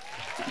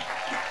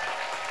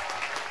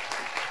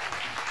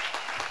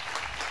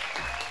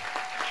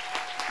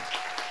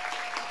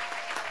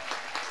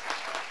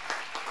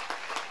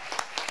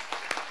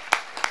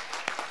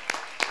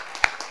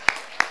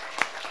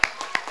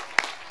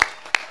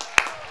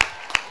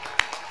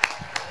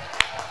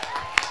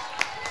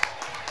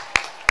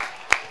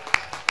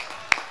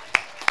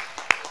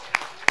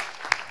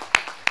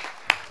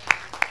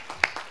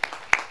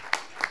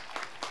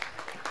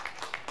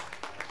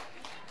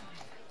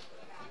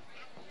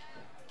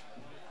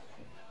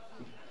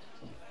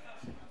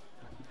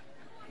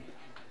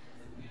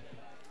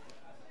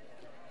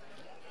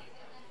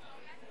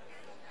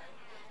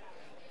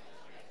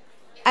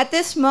 At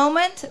this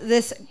moment,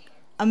 this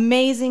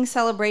amazing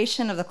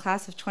celebration of the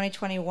class of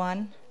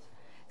 2021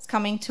 is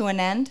coming to an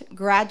end.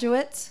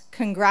 Graduates,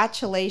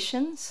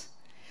 congratulations.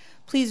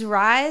 Please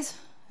rise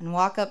and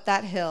walk up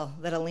that hill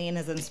that Aline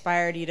has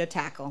inspired you to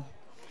tackle.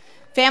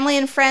 Family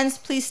and friends,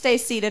 please stay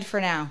seated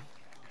for now.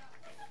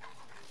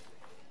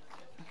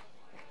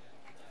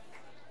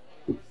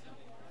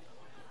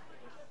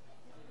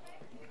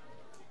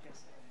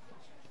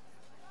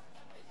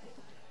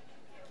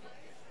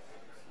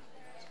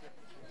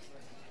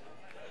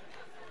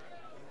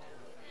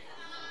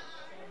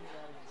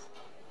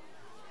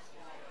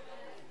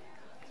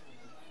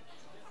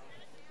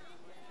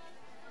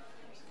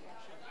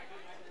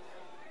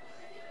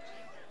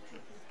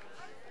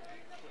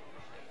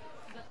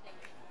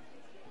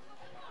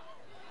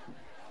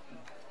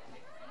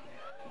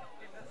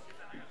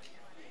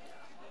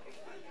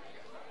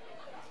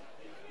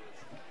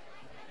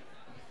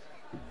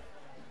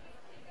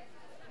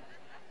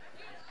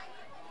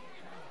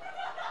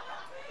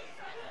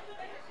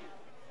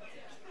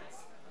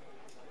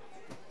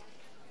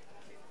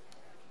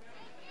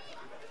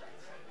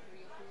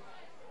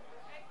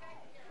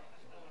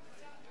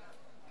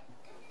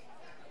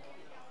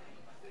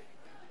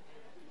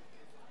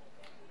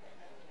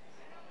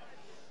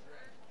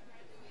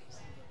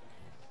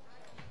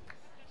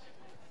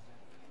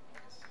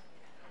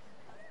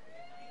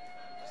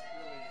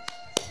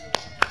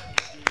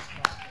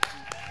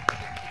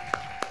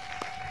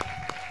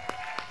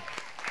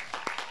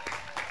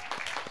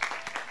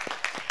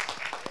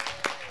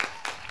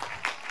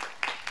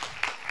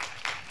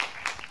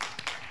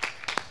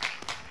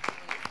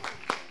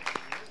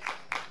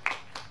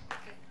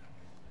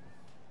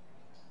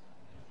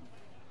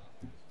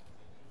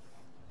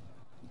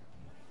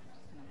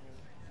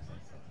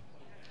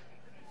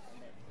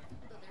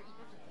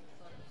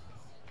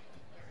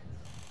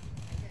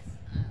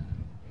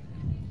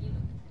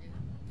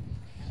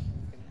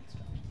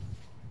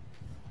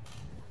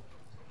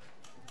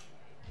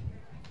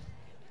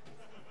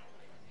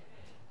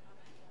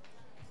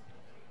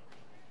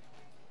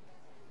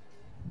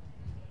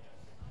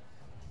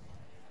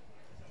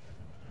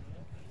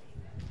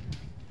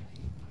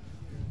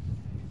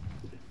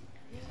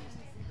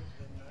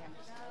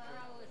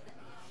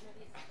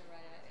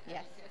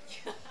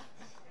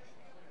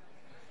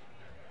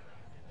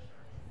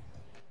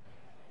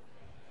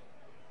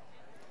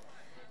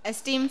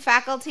 Esteemed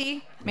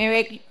faculty,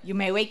 you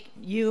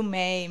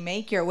may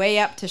make your way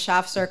up to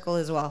Schaff Circle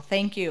as well.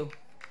 Thank you.